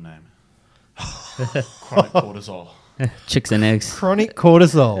hop album name? Chronic Cortisol. Chicks and eggs. Chronic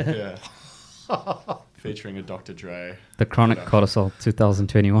cortisol. Yeah. Featuring a Dr. Dre. The Chronic Cortisol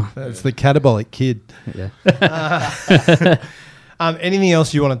 2021. That's the catabolic kid. Yeah. Anything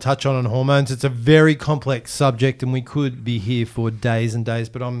else you want to touch on hormones? It's a very complex subject, and we could be here for days and days,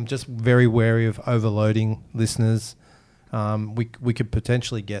 but I'm just very wary of overloading listeners. We could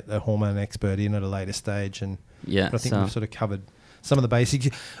potentially get a hormone expert in at a later stage, but I think we've sort of covered some of the basics.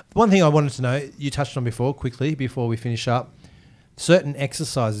 One thing I wanted to know, you touched on before we finish up, certain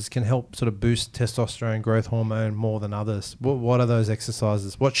exercises can help sort of boost testosterone growth hormone more than others. What are those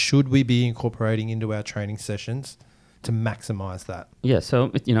exercises? What should we be incorporating into our training sessions to maximize that? Yeah,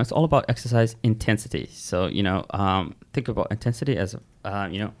 so it's all about exercise intensity. So think about intensity as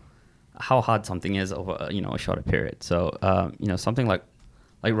how hard something is over a shorter period. So something like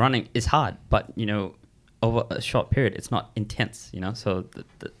running is hard, but over a short period it's not intense. So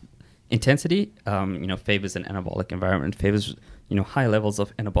the intensity favors an anabolic environment, favors high levels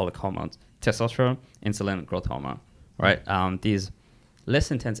of anabolic hormones, testosterone, insulin, and growth hormone. Right? These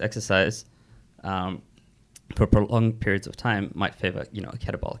less intense exercise for prolonged periods of time might favor a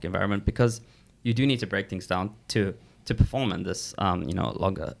catabolic environment, because you do need to break things down to perform in this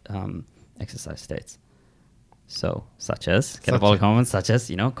longer exercise states. So such as catabolic hormones, such as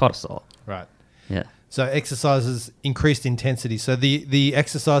cortisol. Right. Yeah. So exercises, increased intensity. So the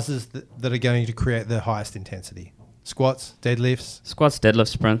exercises that are going to create the highest intensity: squats, deadlifts,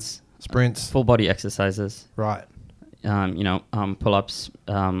 sprints, full body exercises. Right. Pull-ups,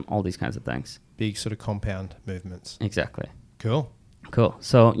 all these kinds of things. Big sort of compound movements. Exactly. Cool.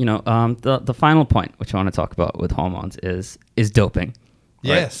 So the final point which I want to talk about with hormones is doping.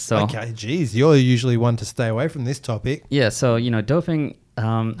 Yes. Right? So, okay. Geez, you're usually one to stay away from this topic. Yeah. So doping.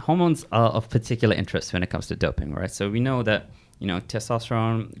 Hormones are of particular interest when it comes to doping, right? So we know that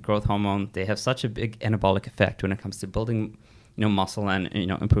testosterone, growth hormone, they have such a big anabolic effect when it comes to building muscle and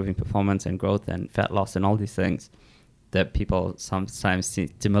improving performance and growth and fat loss and all these things, that people sometimes seem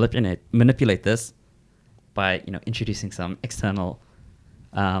to manipulate this by introducing some external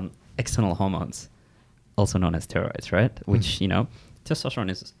hormones, also known as steroids, right? Which testosterone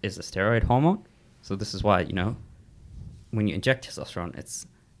is a steroid hormone. So this is why when you inject testosterone, it's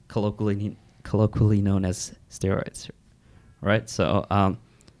colloquially known as steroids, right? So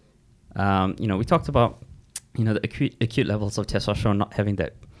we talked about the acute levels of testosterone not having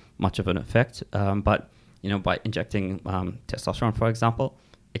that much of an effect, but by injecting testosterone, for example,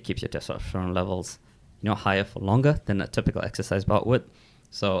 it keeps your testosterone levels higher for longer than a typical exercise bout would.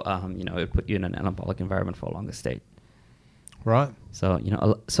 So it would put you in an anabolic environment for a longer state. Right. So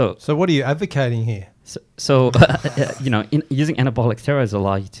So what are you advocating here? So using anabolic steroids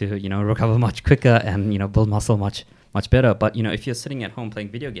allow you to recover much quicker and build muscle much better. But if you're sitting at home playing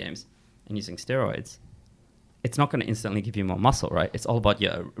video games and using steroids, it's not going to instantly give you more muscle, right? It's all about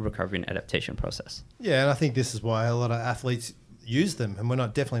your recovery and adaptation process. Yeah, and I think this is why a lot of athletes use them, and we're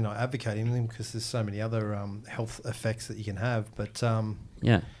definitely not advocating them because there's so many other health effects that you can have. But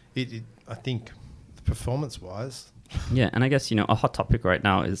I think performance-wise. Yeah, and I guess a hot topic right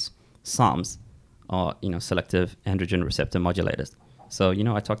now is SARMs, or selective androgen receptor modulators. So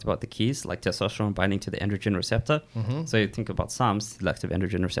I talked about the keys like testosterone binding to the androgen receptor. Mm-hmm. So you think about SARMs, selective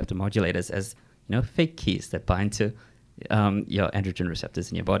androgen receptor modulators, as fake keys that bind to your androgen receptors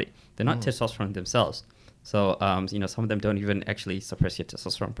in your body. They're not testosterone themselves. So some of them don't even actually suppress your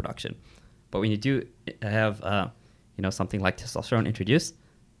testosterone production. But when you do have something like testosterone introduced,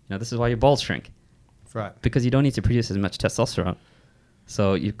 this is why your balls shrink. Right. Because you don't need to produce as much testosterone.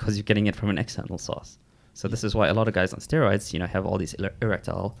 So because you're getting it from an external source. So this is why a lot of guys on steroids, have all these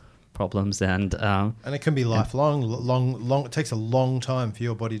erectile problems and it can be lifelong. Long. It takes a long time for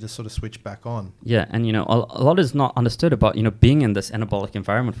your body to sort of switch back on. Yeah, and a lot is not understood about being in this anabolic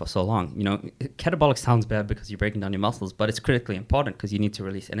environment for so long. Catabolic sounds bad because you're breaking down your muscles, but it's critically important because you need to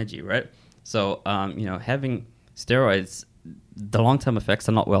release energy, right? So having steroids, the long-term effects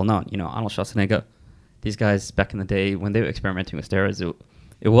are not well known. Arnold Schwarzenegger, these guys back in the day when they were experimenting with steroids,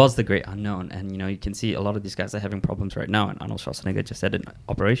 it was the great unknown, and you can see a lot of these guys are having problems right now. And Arnold Schwarzenegger just had an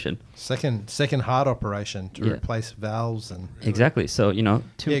operation, second heart operation to replace valves and exactly. So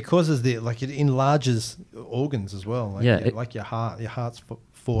it causes it enlarges organs as well. Like your heart, your heart's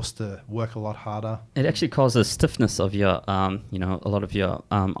forced to work a lot harder. It actually causes stiffness of your a lot of your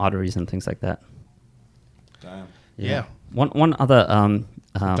arteries and things like that. Damn. Yeah. One other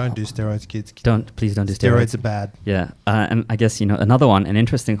don't do steroids, kids. Please don't do Steroids are bad. Yeah, and I guess another one, an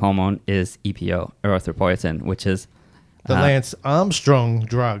interesting hormone is EPO, erythropoietin, which is the Lance Armstrong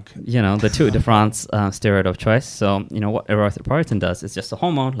drug. The Tour de France steroid of choice. So what erythropoietin does is just a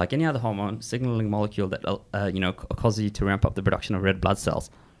hormone, like any other hormone, signaling molecule that causes you to ramp up the production of red blood cells.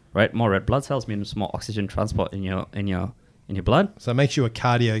 Right, more red blood cells means more oxygen transport in your blood. So it makes you a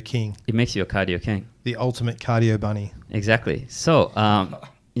cardio king. It makes you a cardio king. The ultimate cardio bunny. Exactly. So,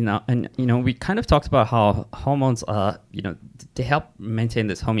 we kind of talked about how hormones are, they help maintain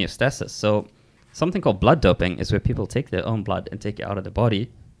this homeostasis. So something called blood doping is where people take their own blood and take it out of the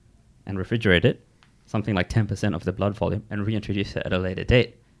body and refrigerate it, something like 10% of the blood volume, and reintroduce it at a later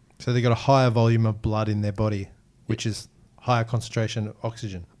date. So they got a higher volume of blood in their body, which is higher concentration of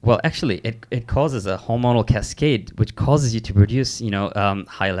oxygen. Well, actually, it causes a hormonal cascade, which causes you to produce,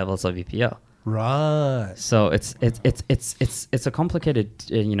 high levels of EPO. Right. So it's a complicated,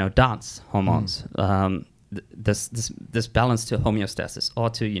 dance, hormones. This balance to homeostasis,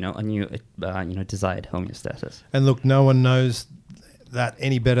 or to a new, desired homeostasis. And look, no one knows that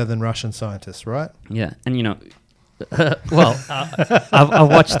any better than Russian scientists, right? Yeah, and I've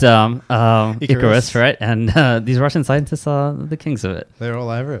watched Icarus, right? And these Russian scientists are the kings of it. They're all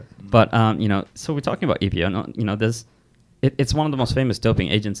over it. But so we're talking about EPO. There's it's one of the most famous doping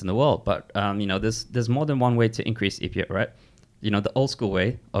agents in the world. But there's more than one way to increase EPO, right? The old school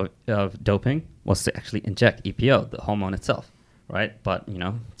way of doping was to actually inject EPO, the hormone itself, right? But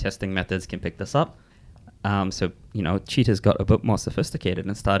testing methods can pick this up. So cheaters got a bit more sophisticated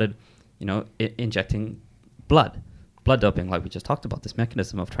and started injecting blood doping, like we just talked about, this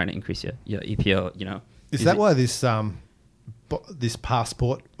mechanism of trying to increase your EPO. Is that why this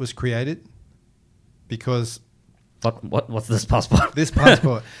passport was created? Because what's this passport? This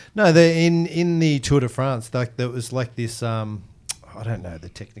passport. No, in the Tour de France, there was like this. I don't know the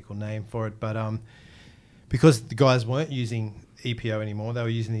technical name for it, but because the guys weren't using EPO anymore, they were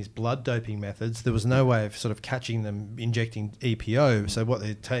using these blood doping methods. There was no way of sort of catching them injecting EPO. So what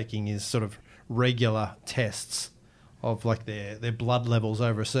they're taking is sort of regular tests of like their blood levels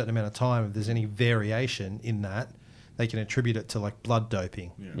over a certain amount of time. If there's any variation in that, they can attribute it to like blood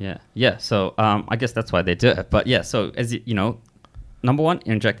doping. Yeah. So I guess that's why they do it. But yeah, so as number one,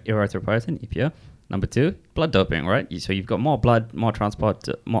 inject erythropoietin, EPO. Number 2, blood doping, right? So you've got more blood, more transport,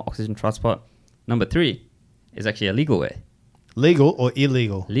 more oxygen transport. Number 3 is actually a legal way. Legal or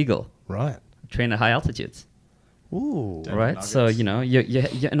illegal? Legal. Right. Train at high altitudes. Ooh. Denver Right. Nuggets. So,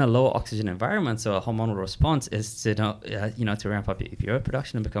 you're in a low oxygen environment. So a hormonal response is to, to ramp up your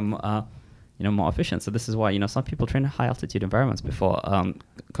production and become, more efficient. So this is why, some people train at high altitude environments before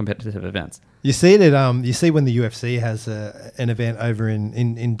competitive events. You see it at, you see when the UFC has an event over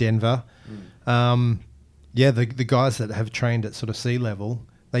in Denver. The guys that have trained at sort of sea level,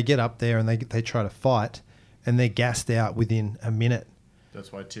 they get up there and they try to fight, and they're gassed out within a minute.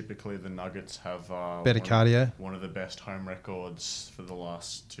 That's why typically the Nuggets have Better cardio. One of the best home records for the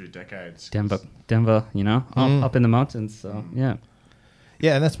last 2 decades. Denver, Mm. up in the mountains. So, yeah.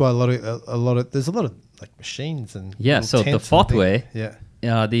 Yeah, and that's why there's a lot of like machines and Yeah, little so the tents and fourth things. way-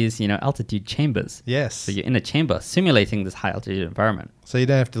 Yeah. These, altitude chambers. Yes. So you're in a chamber simulating this high altitude environment. So you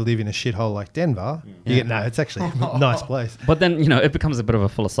don't have to live in a shithole like Denver. It's actually a nice place. But then, it becomes a bit of a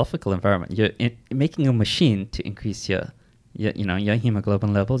philosophical environment. You're making a machine to increase your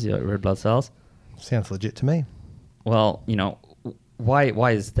hemoglobin levels, your red blood cells. Sounds legit to me. Well,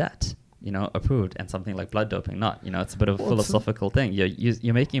 why is that, approved, and something like blood doping not? It's a bit of a philosophical thing.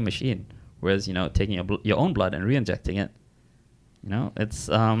 You're making a machine, whereas, taking your own blood and re-injecting it, it's...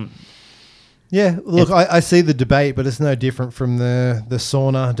 Yeah, look, I see the debate, but it's no different from the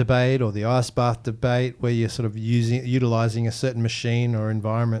sauna debate or the ice bath debate, where you're sort of utilizing a certain machine or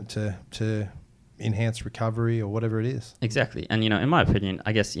environment to enhance recovery or whatever it is. Exactly. And, in my opinion,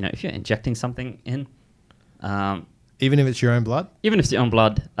 I guess, if you're injecting something in... Even if it's your own blood? Even if it's your own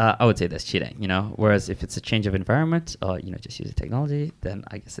blood, I would say that's cheating, Whereas if it's a change of environment or, just using technology, then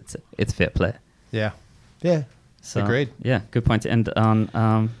I guess it's fair play. Yeah. Yeah. So, Agreed. Yeah, good point to end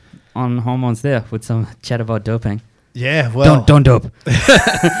on hormones there with some chat about doping. Yeah, well... Don't dope.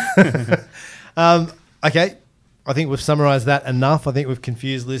 Okay. I think we've summarised that enough. I think we've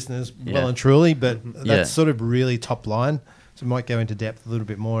confused listeners well and truly, but that's sort of really top line. So we might go into depth a little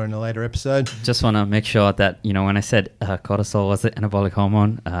bit more in a later episode. Just want to make sure that, when I said cortisol was an anabolic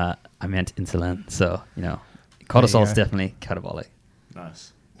hormone, I meant insulin. So, cortisol is definitely catabolic.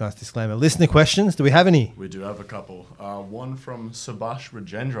 Nice. Nice disclaimer. Listener questions. Do we have any? We do have a couple. One from Subhash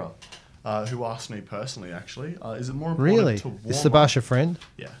Rajendra, who asked me personally, actually, is it more important Really? to warm Is up? Subhash a friend?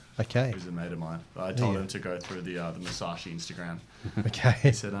 Yeah. Okay. He's a mate of mine. I told him to go through the Musashi Instagram. He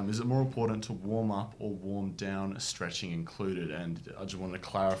Okay. said, is it more important to warm up or warm down, stretching included? And I just wanted to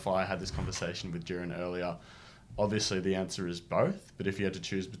clarify, I had this conversation with Jiren earlier. Obviously, the answer is both, but if you had to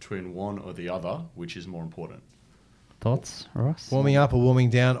choose between one or the other, which is more important? Thoughts, Ross? Warming up or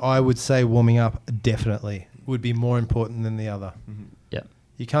warming down? I would say warming up definitely would be more important than the other. Mm-hmm. Yeah.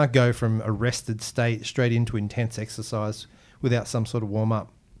 You can't go from a rested state straight into intense exercise without some sort of warm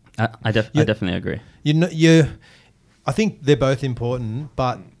up. I definitely agree. I think they're both important,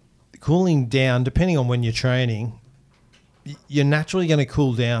 but cooling down, depending on when you're training, you're naturally going to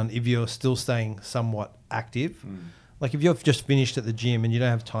cool down if you're still staying somewhat active. Like if you've just finished at the gym and you don't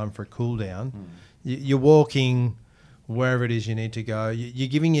have time for a cool down, you're walking wherever it is you need to go. You're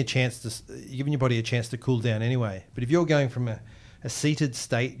giving your body a chance to cool down anyway. But if you're going from a seated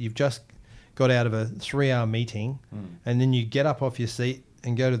state, you've just got out of a 3-hour meeting, and then you get up off your seat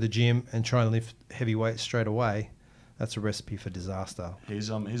and go to the gym and try and lift heavy weights straight away, that's a recipe for disaster. He's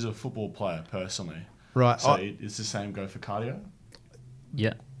a football player personally. Right. So is the same go for cardio?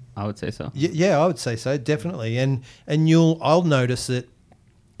 Yeah, I would say so. Yeah, I would say so, definitely. And I'll notice it,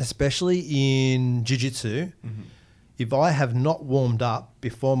 especially in jiu-jitsu. If I have not warmed up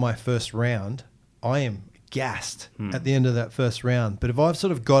before my first round, I am gassed at the end of that first round. But if I've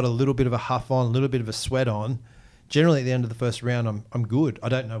sort of got a little bit of a huff on, a little bit of a sweat on, generally at the end of the first round, I'm good. I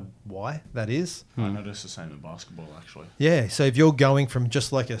don't know why that is. I noticed the same in basketball, actually. Yeah, so if you're going from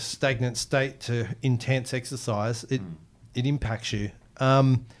just like a stagnant state to intense exercise, it impacts you.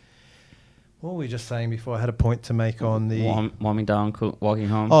 What were we just saying before? I had a point to make on the... Warming down, walking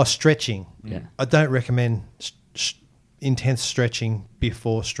home. Oh, stretching. Yeah. I don't recommend intense stretching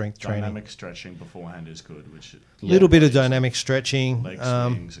before strength training. Dynamic stretching beforehand is good, which Little bit of dynamic stretching. leg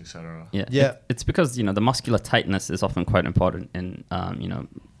swings, etc. Yeah. It's because, the muscular tightness is often quite important in,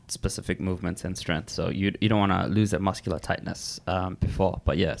 specific movements and strength. So you don't want to lose that muscular tightness before.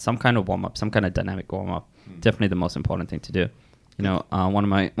 But yeah, some kind of warm-up, some kind of dynamic warm-up, definitely the most important thing to do. One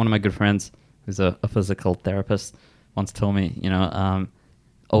of my good friends, who's a physical therapist, once told me,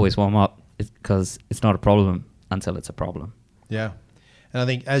 always warm up because it's not a problem until it's a problem. Yeah. And I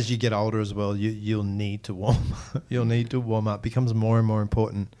think as you get older as well, you'll need to warm. You'll need to warm up. It becomes more and more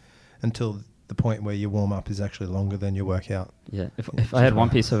important until the point where your warm up is actually longer than your workout. Yeah. If I had one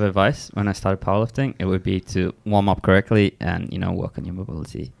piece of advice when I started powerlifting, it would be to warm up correctly and, work on your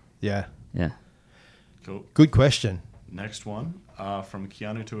mobility. Yeah. Yeah. Cool. Good question. Next one from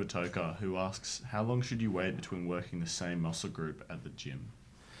Keanu Tuatoka, who asks, how long should you wait between working the same muscle group at the gym?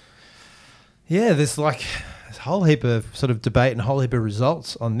 Yeah, there's a whole heap of sort of debate and a whole heap of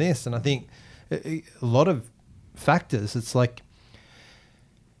results on this. And I think a lot of factors. It's like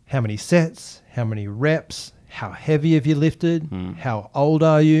how many sets, how many reps, how heavy have you lifted, how old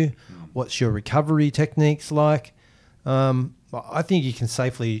are you, what's your recovery techniques like. I think you can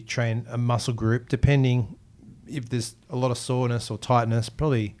safely train a muscle group depending if there's a lot of soreness or tightness,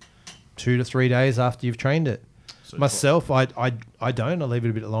 probably 2 to 3 days after you've trained it. So Myself, I don't. I leave it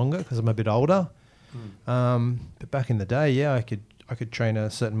a bit longer because I'm a bit older. But back in the day, yeah, I could train a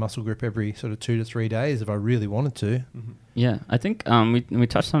certain muscle group every sort of 2 to 3 days if I really wanted to. Mm-hmm. Yeah, I think we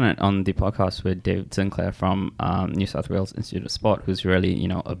touched on it on the podcast with David Sinclair from New South Wales Institute of Sport, who's really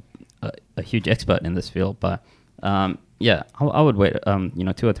a huge expert in this field. But yeah, I would wait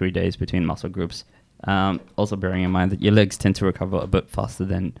 2 or 3 days between muscle groups. Also bearing in mind that your legs tend to recover a bit faster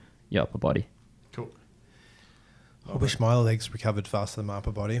than your upper body. Cool. I wish my legs recovered faster than my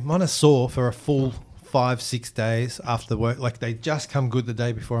upper body. Mine are sore for a full 5-6 days after the work. Like they just come good the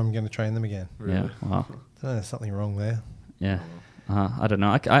day before I'm going to train them again. Really? Yeah, wow. I don't know, there's something wrong there. Yeah, I don't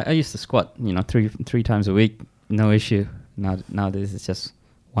know. I used to squat, three times a week, no issue. Nowadays it's just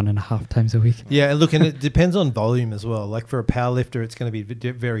 1.5 times a week. Yeah, look, and it depends on volume as well. Like for a power lifter, it's going to be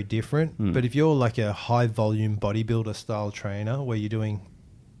very different. But if you're like a high volume bodybuilder style trainer where you're doing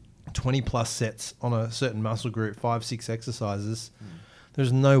 20 plus sets on a certain muscle group, 5-6 exercises,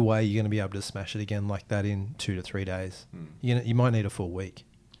 there's no way you're going to be able to smash it again like that in 2 to 3 days. You might need a full week.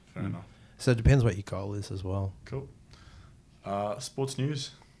 Fair enough. So it depends what your goal is as well. Cool. Sports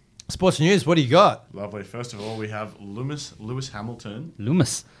news. Sports news, what do you got? Lovely. First of all, we have Lewis Hamilton.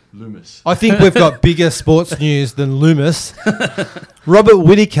 Loomis. I think we've got bigger sports news than Loomis. Robert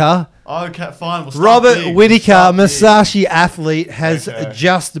Whittaker. Okay, fine. We'll start Robert big. Whittaker, Start big. Musashi athlete, has Okay.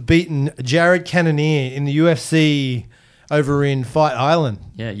 just beaten Jared Cannonier in the UFC over in Fight Island.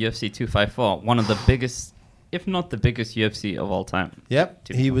 Yeah, UFC 254, one of the biggest, if not the biggest UFC of all time. Yep.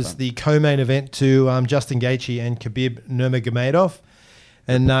 Two He people was done. the co-main event to Justin Gaethje and Khabib Nurmagomedov.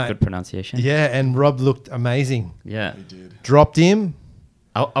 And Good pronunciation. yeah, and Rob looked amazing. Yeah. He did. Dropped him.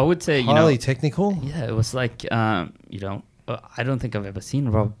 I would say, Highly technical. yeah, it was like, I don't think I've ever seen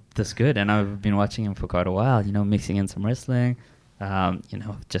Rob this good, and I've been watching him for quite a while, mixing in some wrestling,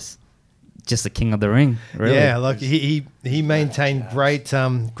 just the king of the ring, really. Yeah, like he maintained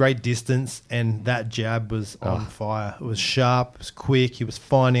great distance, and that jab was on fire. It was sharp, it was quick. He was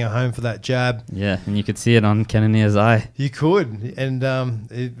finding a home for that jab. Yeah, and you could see it on Cannonier's eye. You could, and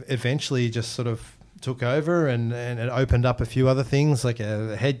it eventually just sort of took over, and it opened up a few other things like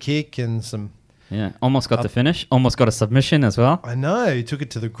a head kick and some. Yeah, almost got the finish, almost got a submission as well. I know, he took it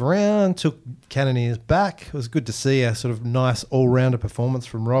to the ground, took Cannonier's back. It was good to see a sort of nice all-rounder performance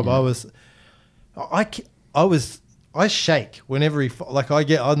from Rob. Yeah. I shake whenever I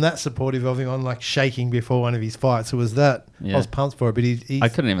get on that supportive of him. I'm like shaking before one of his fights. It was that. Yeah. I was pumped for it, but I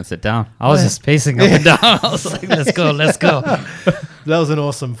couldn't even sit down. I was just pacing up and down. I was like, let's go. that was an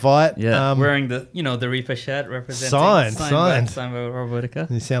awesome fight. Yeah, wearing the Reaper shirt representing Signed. signed by Rob Whittaker.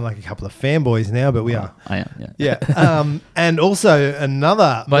 You sound like a couple of fanboys now, but we are. I am, Yeah. And also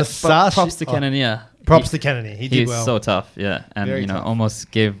another But Musashi. props to Cannonier. Props to Cannonier. He did He's well. so tough, yeah. And, Very tough.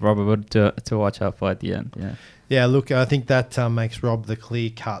 almost gave Robert Wood to watch out for at the end, yeah. Yeah, look, I think that makes Rob the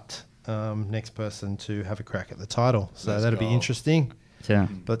clear-cut next person to have a crack at the title. So Let's that'll be go. interesting. Yeah.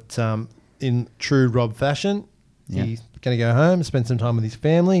 But in true Rob fashion, Yeah. he's going to go home, spend some time with his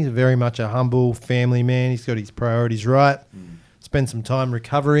family. He's very much a humble family man. He's got his priorities right. Spend some time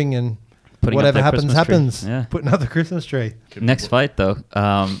recovering, and Putting up whatever that happens, Christmas tree. happens. Yeah. Putting up the Christmas tree. Next fight, though,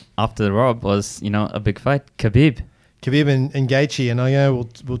 after Rob was, a big fight. Khabib. Khabib and Gaethje, and I know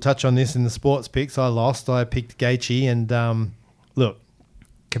we'll touch on this in the sports picks. I lost. I picked Gaethje, and look,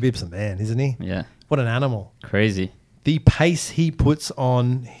 Khabib's a man, isn't he? Yeah. What an animal. Crazy. The pace he puts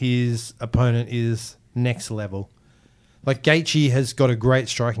on his opponent is next level. Like Gaethje has got a great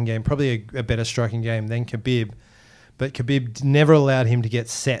striking game, probably a better striking game than Khabib, but Khabib never allowed him to get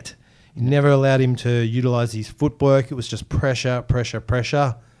set. He never allowed him to utilize his footwork. It was just pressure.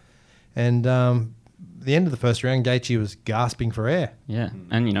 And the end of the first round, Gaethje was gasping for air. Yeah.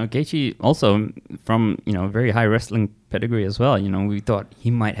 And, Gaethje also from, very high wrestling pedigree as well. We thought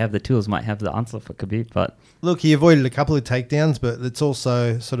he might have the tools, might have the answer for Khabib, but... Look, he avoided a couple of takedowns, but it's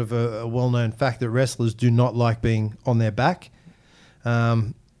also sort of a well-known fact that wrestlers do not like being on their back.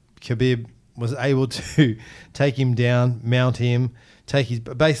 Khabib was able to take him down, mount him, take his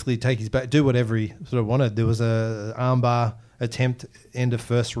back, do whatever he sort of wanted. There was a armbar attempt end of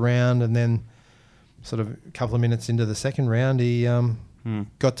first round, and then sort of a couple of minutes into the second round, he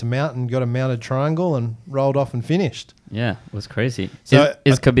got to mount and got a mounted triangle and rolled off and finished. Yeah, it was crazy. So,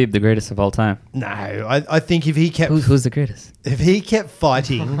 is Khabib the greatest of all time? No, I think if he kept Who's the greatest? if he kept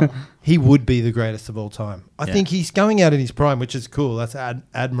fighting, he would be the greatest of all time. I think he's going out in his prime, which is cool. That's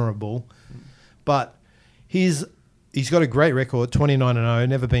admirable. But he's got a great record, 29-0,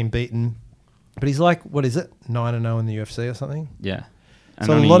 never been beaten. But he's like, what is it, 9-0 in the UFC or something? Yeah.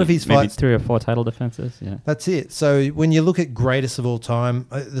 So a lot of his maybe fights, 3 or 4 title defenses. Yeah. that's it. So when you look at greatest of all time,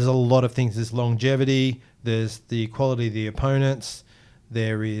 there's a lot of things. There's longevity. There's the quality of the opponents.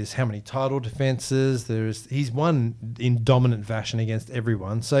 There is how many title defenses. He's won in dominant fashion against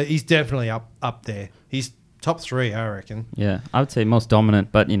everyone. So he's definitely up there. He's top 3, I reckon. Yeah, I would say most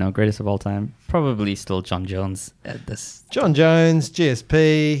dominant, but greatest of all time, probably still John Jones at this. John Jones,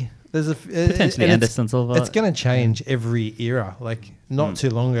 GSP. There's Potentially Anderson Silva. It's going to change every era. Like not too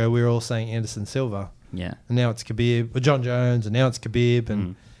long ago, we were all saying Anderson Silva, Yeah. and now it's Khabib. Or John Jones, and now it's Khabib,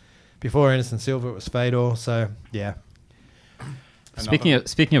 and before Anderson Silva, it was Fedor. So yeah. Speaking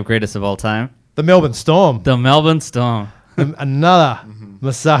of greatest of all time, The Melbourne Storm. the Melbourne Storm. Another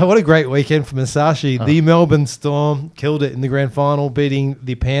Masashi. What a great weekend for Masashi. The Melbourne Storm killed it in the grand final, beating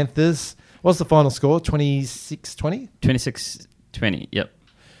the Panthers. What's the final score? 26-20? 26-20. Yep.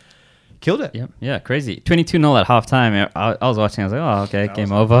 Killed it. Yep. Yeah, crazy. 22-0 at halftime. I was watching. I was like, oh, okay, That game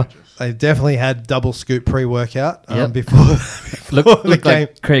was over. outrageous. They definitely had double scoop pre-workout Yep. before Looked the game.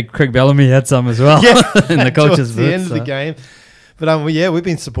 like Craig Bellamy had some as well in the coach's towards the booth. end of the game. But we've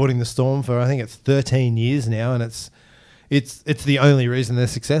been supporting the Storm for I think it's 13 years now, and it's the only reason they're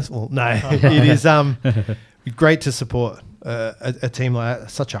successful. No, it is great to support a team like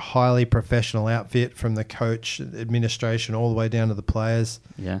that, such a highly professional outfit from the coach, administration, all the way down to the players.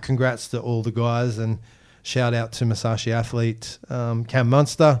 Yeah. Congrats to all the guys, and shout out to Masashi athlete Cam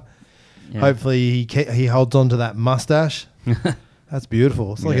Munster. Yeah. Hopefully he holds on to that mustache. That's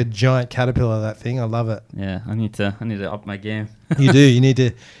beautiful. It's like Yeah. a giant caterpillar, that thing. I love it. Yeah, I need to up my game. You do. You need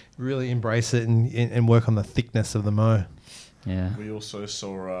to really embrace it and work on the thickness of the mo. Yeah. We also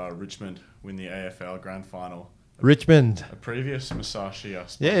saw Richmond win the AFL Grand Final. Richmond. A previous Masashi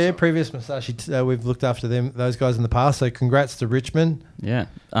sponsor. Yeah, previous Masashi. We've looked after those guys in the past. So congrats to Richmond. Yeah.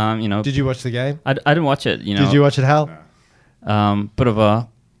 Did you watch the game? I didn't watch it. Did you watch it, Hal? No. Bit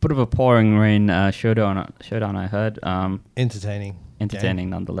of a pouring rain showdown. I heard. Entertaining game.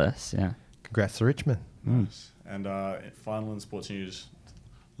 Nonetheless. Yeah. Congrats to Richmond. Nice. And final in sports news,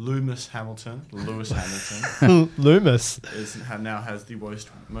 Lewis Hamilton Loomis. now has the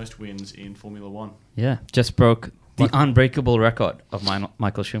most wins in Formula One. Yeah. Just broke the unbreakable record of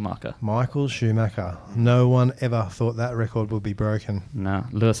Michael Schumacher. Michael Schumacher. No one ever thought that record would be broken. No,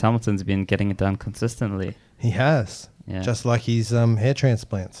 Lewis Hamilton's been getting it done consistently. He has. Yeah. Just like his hair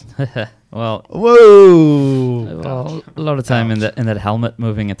transplants. Well, Whoa! a lot of time in that helmet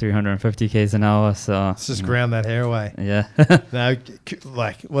moving at 350 k's an hour. So Let's just ground that hair away. Yeah. No,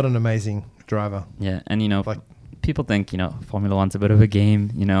 what an amazing driver. Yeah, and Like- people think Formula One's a bit of a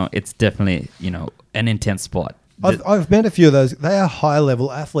game. It's definitely an intense sport. I've met a few of those. They are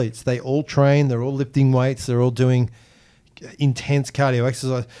high-level athletes. They all train. They're all lifting weights. They're all doing intense cardio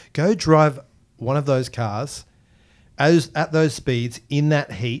exercise. Go drive one of those cars at those speeds in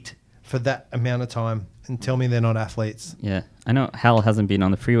that heat for that amount of time and tell me they're not athletes. Yeah, I know Hal hasn't been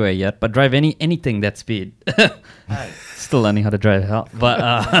on the freeway yet, but drive anything that speed. Still learning how to drive Hal, but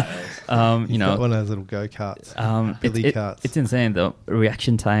He's got one of those little go-karts. Billy carts. It's insane the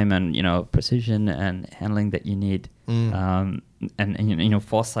reaction time and precision and handling that you need, and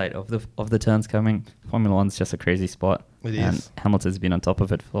foresight of the turns coming. Formula One's just a crazy sport. It and is. Hamilton's been on top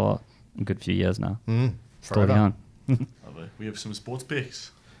of it for a good few years now. Still Forever. young. Lovely. We have some sports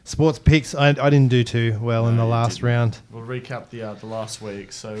picks. Sports picks, I didn't do too well in No, the you last didn't. round. We'll recap the last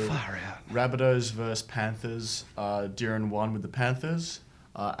week. So Far out. Rabbitohs versus Panthers. Duran won with the Panthers.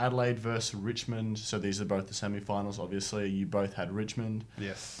 Adelaide versus Richmond. So these are both the semi-finals. Obviously, you both had Richmond.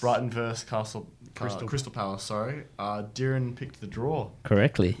 Yes. Brighton versus Crystal Palace. Sorry. Duran picked the draw.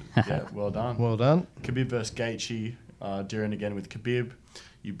 Correctly. Yeah, well done. Well done. Khabib versus Gaethje. Duran again with Khabib.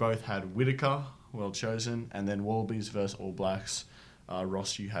 You both had Whittaker. Well chosen. And then Wallabies versus All Blacks.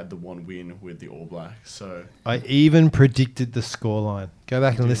 Ross, you had the one win with the All Blacks. So I even predicted the scoreline. Go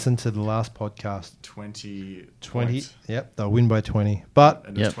back and listen to the last podcast. 20 points. Yep, they'll win by 20. But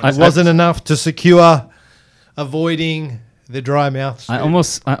And Yep. it's I 26. it wasn't enough to secure avoiding the dry mouth. I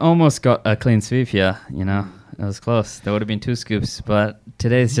almost got a clean sweep here. That was close. There would have been 2 scoops, but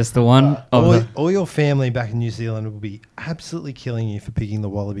today's just the one. All your family back in New Zealand will be absolutely killing you for picking the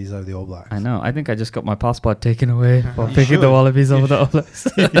Wallabies over the All Blacks. I know. I think I just got my passport taken away for You picking the should. Wallabies over the All Blacks.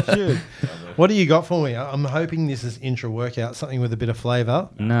 You should. What do you got for me? I'm hoping this is intra-workout, something with a bit of flavour.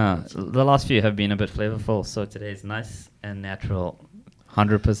 No, the last few have been a bit flavorful, so today's nice and natural,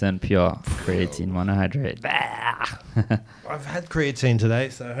 100% pure creatine monohydrate. I've had creatine today,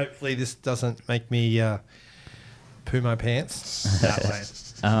 so hopefully this doesn't make me poo my pants that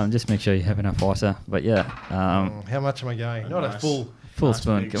way. Just make sure you have enough water. But yeah, How much am I going? Not a nice. full full Nice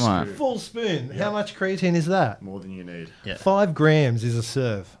spoon. big Come on. scoop. full spoon. Yeah. How much creatine is that? More than you need. Yeah. 5 grams is a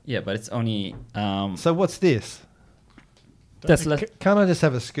serve. Yeah, but it's only. So what's this? That's less. Can't I just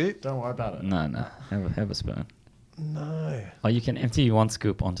have a scoop? Don't worry about it. No. Have a spoon. No. Or you can empty 1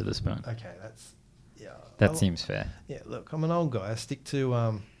 scoop onto the spoon. Okay, that's That seems fair. Yeah, look, I'm an old guy. I stick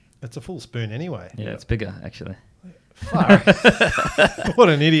to it's a full spoon anyway. Yeah, it's bigger actually. Fuck. What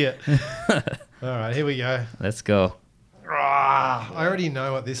an idiot. All right, here we go. Let's go. I already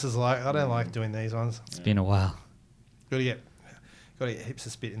know what this is like. I don't like doing these ones. It's been a while. Gotta get heaps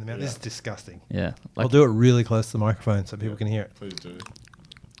of spit in the mouth. This is disgusting. Yeah. I'll do it really close to the microphone so people can hear it. Please do.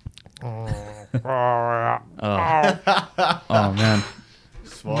 Oh. Oh man.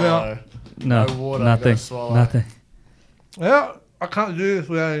 Swallow. No. No water, Nothing. gotta swallow. Nothing. Yeah, I can't do this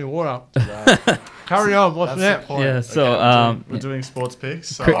without any water. Right. Carry on. What's That's the next? point. Yeah, Okay, so, we're doing sports picks.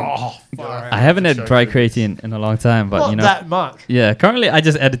 So Cre- far out. I haven't had Show dry credits. creatine in a long time, but Not you know. that much. Yeah, currently I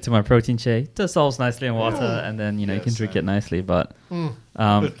just add it to my protein shake. Dissolves nicely in water, and then you Yeah, can drink same. it nicely. But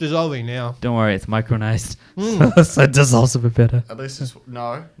It's dissolving now. don't worry, it's micronized, so it dissolves a bit better. At least it's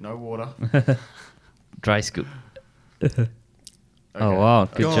no water. Dry scoop. Okay. Oh wow,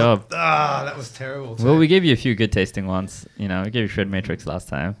 good God. job. That was terrible. Well, we gave you a few good tasting ones. You know, we gave you Shred Matrix last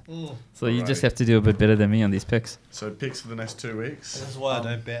time, so you just Right. have to do a bit better than me on these picks. So picks for the next 2 weeks. That's why I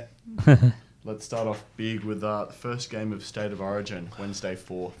don't bet. Let's start off big with the first game of State of Origin, Wednesday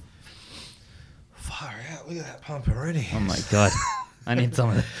 4. Far out. Look at that pump already. Oh my god, I need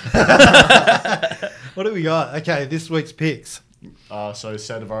some of that. What do we got? Okay, this week's picks. So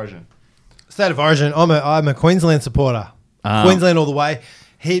State of Origin. State of Origin. I'm a Queensland supporter. Um, Queensland all the way.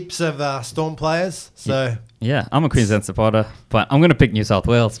 Heaps of Storm players. So Yeah, I'm a Queensland supporter, but I'm gonna pick New South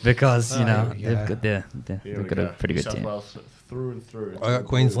Wales because you Oh, know here we go. Here they've we got go. a pretty New good South team. Wales through and through. I got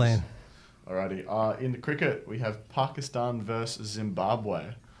Queensland. Alrighty. In the cricket, we have Pakistan versus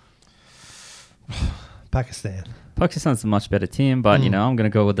Zimbabwe. Pakistan. Pakistan's a much better team, but you know I'm gonna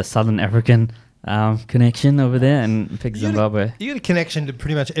go with the Southern African connection over there and pick Zimbabwe. You got a connection to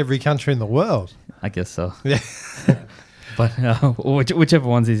pretty much every country in the world. I guess so, Yeah. but whichever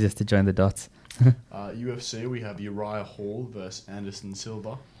one's easiest to join the dots. UFC, we have Uriah Hall versus Anderson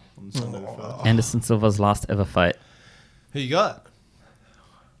Silva on Sunday the 1st. Anderson Silva's last ever fight. Who you got?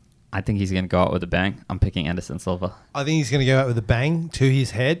 I think he's gonna go out with a bang. I'm picking Anderson Silva. I think he's going to go out with a bang to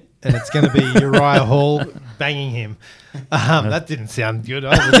his head, and it's going to be Uriah Hall banging him. That didn't sound good,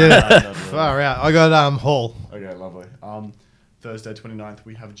 either, did it? Not really. Far out. I got Hall. Okay, lovely. Thursday 29th,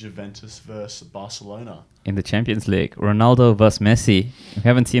 we have Juventus versus Barcelona. In the Champions League, Ronaldo versus Messi. We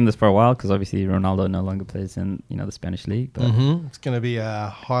haven't seen this for a while because obviously Ronaldo no longer plays in the Spanish league. But It's going to be a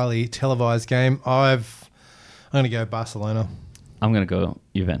highly televised game. I'm going to go Barcelona. I'm going to go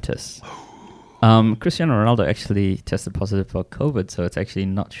Juventus. Cristiano Ronaldo actually tested positive for COVID, so it's actually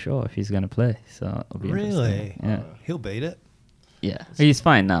not sure if he's going to play. So it'll be Really? interesting. Yeah. He'll beat it. Yeah. He's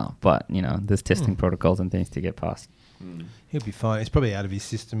fine now, but, there's testing protocols and things to get past. He'll be fine. He's probably out of his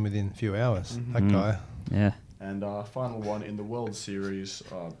system within a few hours. That guy. Yeah. And final one in the World Series,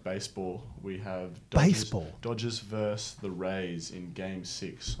 baseball, we have Baseball? Dodgers versus the Rays in Game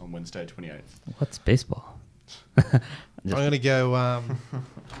 6 on Wednesday 28th. What's baseball? I'm going to go... I'm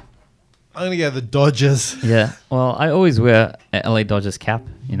going to go the Dodgers. Yeah. Well, I always wear a LA Dodgers cap.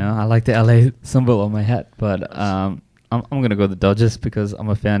 I like the LA symbol on my hat, but I'm going to go the Dodgers because I'm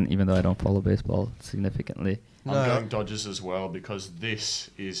a fan, even though I don't follow baseball significantly. No. I'm going Dodgers as well because this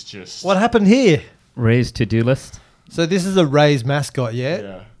is just... What happened here? Rays to-do list. So this is a Rays mascot,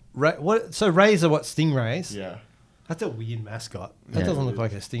 yeah? Yeah, So Rays are what, stingrays? yeah. That's a weird mascot. That Yeah. doesn't look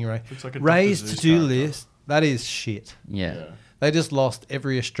like a stingray. Looks like a Rays Dr. Seuss to-do character. list, that is shit. Yeah. Yeah, They just lost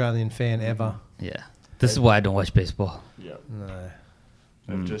every Australian fan ever. Yeah. This is why I don't watch baseball. yeah. No.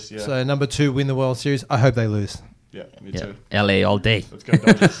 They've just, yeah. So number 2 win the World Series. I hope they lose. Yeah, me Yeah. too. LA all day. Let's go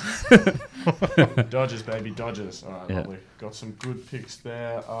Dodgers. Dodgers, baby, Dodgers. All right, Yeah. lovely. Got some good picks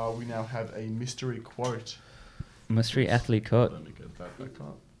there. We now have a mystery quote. Mystery athlete quote. Let me get that back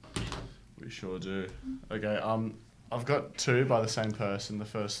up. We sure do. Okay, I've got two by the same person. The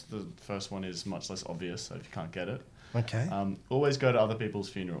first one is much less obvious, so if you can't get it, Okay. always go to other people's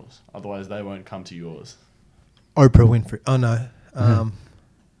funerals. Otherwise, they won't come to yours. Oprah Winfrey. Oh no.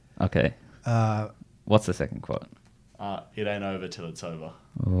 Okay. What's the second quote? It ain't over till it's over.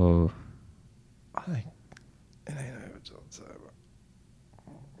 Oh, I think it ain't over till it's over.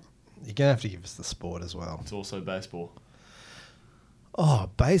 You're gonna have to give us the sport as well. It's also baseball. Oh,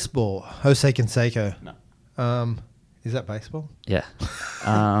 baseball. Jose Canseco. No. Is that baseball? yeah.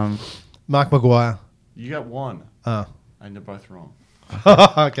 Mark McGuire. You got one, Oh. and you're both wrong.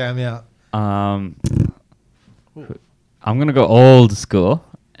 Okay, I'm out. I'm gonna go old school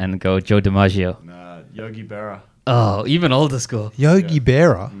and go Joe DiMaggio. Nah, Yogi Berra. Oh, even older school. Yogi Yeah.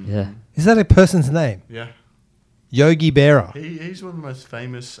 Berra. Yeah. Is that a person's name? Yeah. Yogi Berra. He's one of the most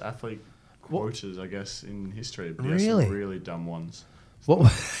famous athlete quoters, I guess, in history. But he has some Really? really dumb ones.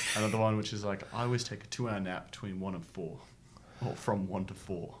 What? Another one which is like, I always take a 2-hour nap between 1 and 4. Or from 1 to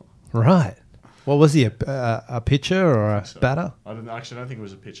 4. Right. What was he? A pitcher or a So, batter? I don't think it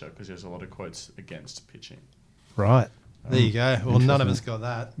was a pitcher because there's a lot of quotes against pitching. Right. There you go. Well, none of us got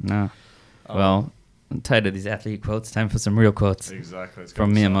that. No. Well, I'm tired of these athlete quotes. Time for some real quotes Exactly. Let's go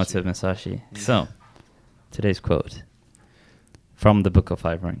from Musashi. Miyamoto Musashi. So, today's quote from the Book of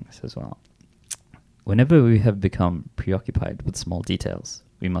Five Rings as well. Whenever we have become preoccupied with small details,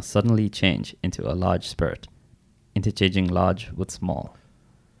 we must suddenly change into a large spirit, interchanging large with small.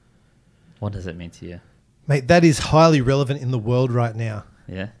 What does it mean to you? Mate, that is highly relevant in the world right now.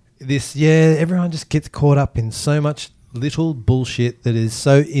 Yeah? Everyone just gets caught up in so much little bullshit that is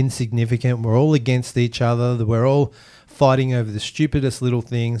so insignificant. We're all against each other. We're all fighting over the stupidest little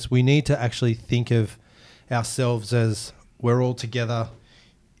things. We need to actually think of ourselves as we're all together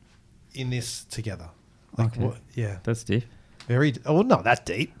in this together. Like, Okay. yeah. That's deep. Not that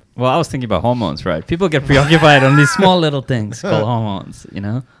deep. Well, I was thinking about hormones, right? People get preoccupied on these small little things called hormones, you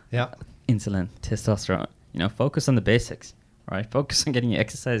know? Yeah. Insulin, testosterone. You know, focus on the basics, right? Focus on getting your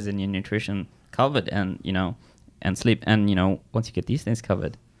exercise and your nutrition covered and, you know, and sleep. And, you know, once you get these things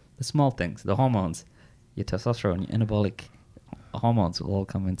covered, the small things, the hormones, your testosterone, your anabolic hormones will all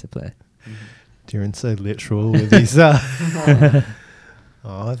come into play. Darren's so literal with his...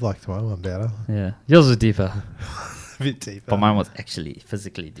 I'd like my one better. Yeah. Yours was deeper, A bit deeper. but mine was actually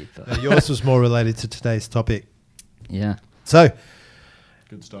physically deeper. Yours was more related to today's topic. Yeah. So,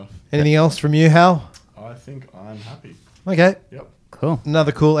 Good stuff. anything else from you, Hal? I think I'm happy. Okay. Yep. Cool.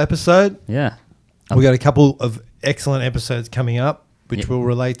 Another cool episode. Yeah. We got a couple of excellent episodes coming up, which Yeah. will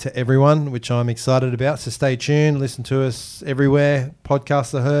relate to everyone, which I'm excited about. So stay tuned. Listen to us everywhere.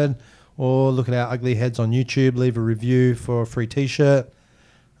 Podcasts are heard. Or look at our ugly heads on YouTube. Leave a review for a free T-shirt.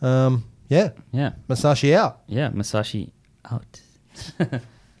 Yeah. Yeah. Masashi out. Yeah. Musashi out.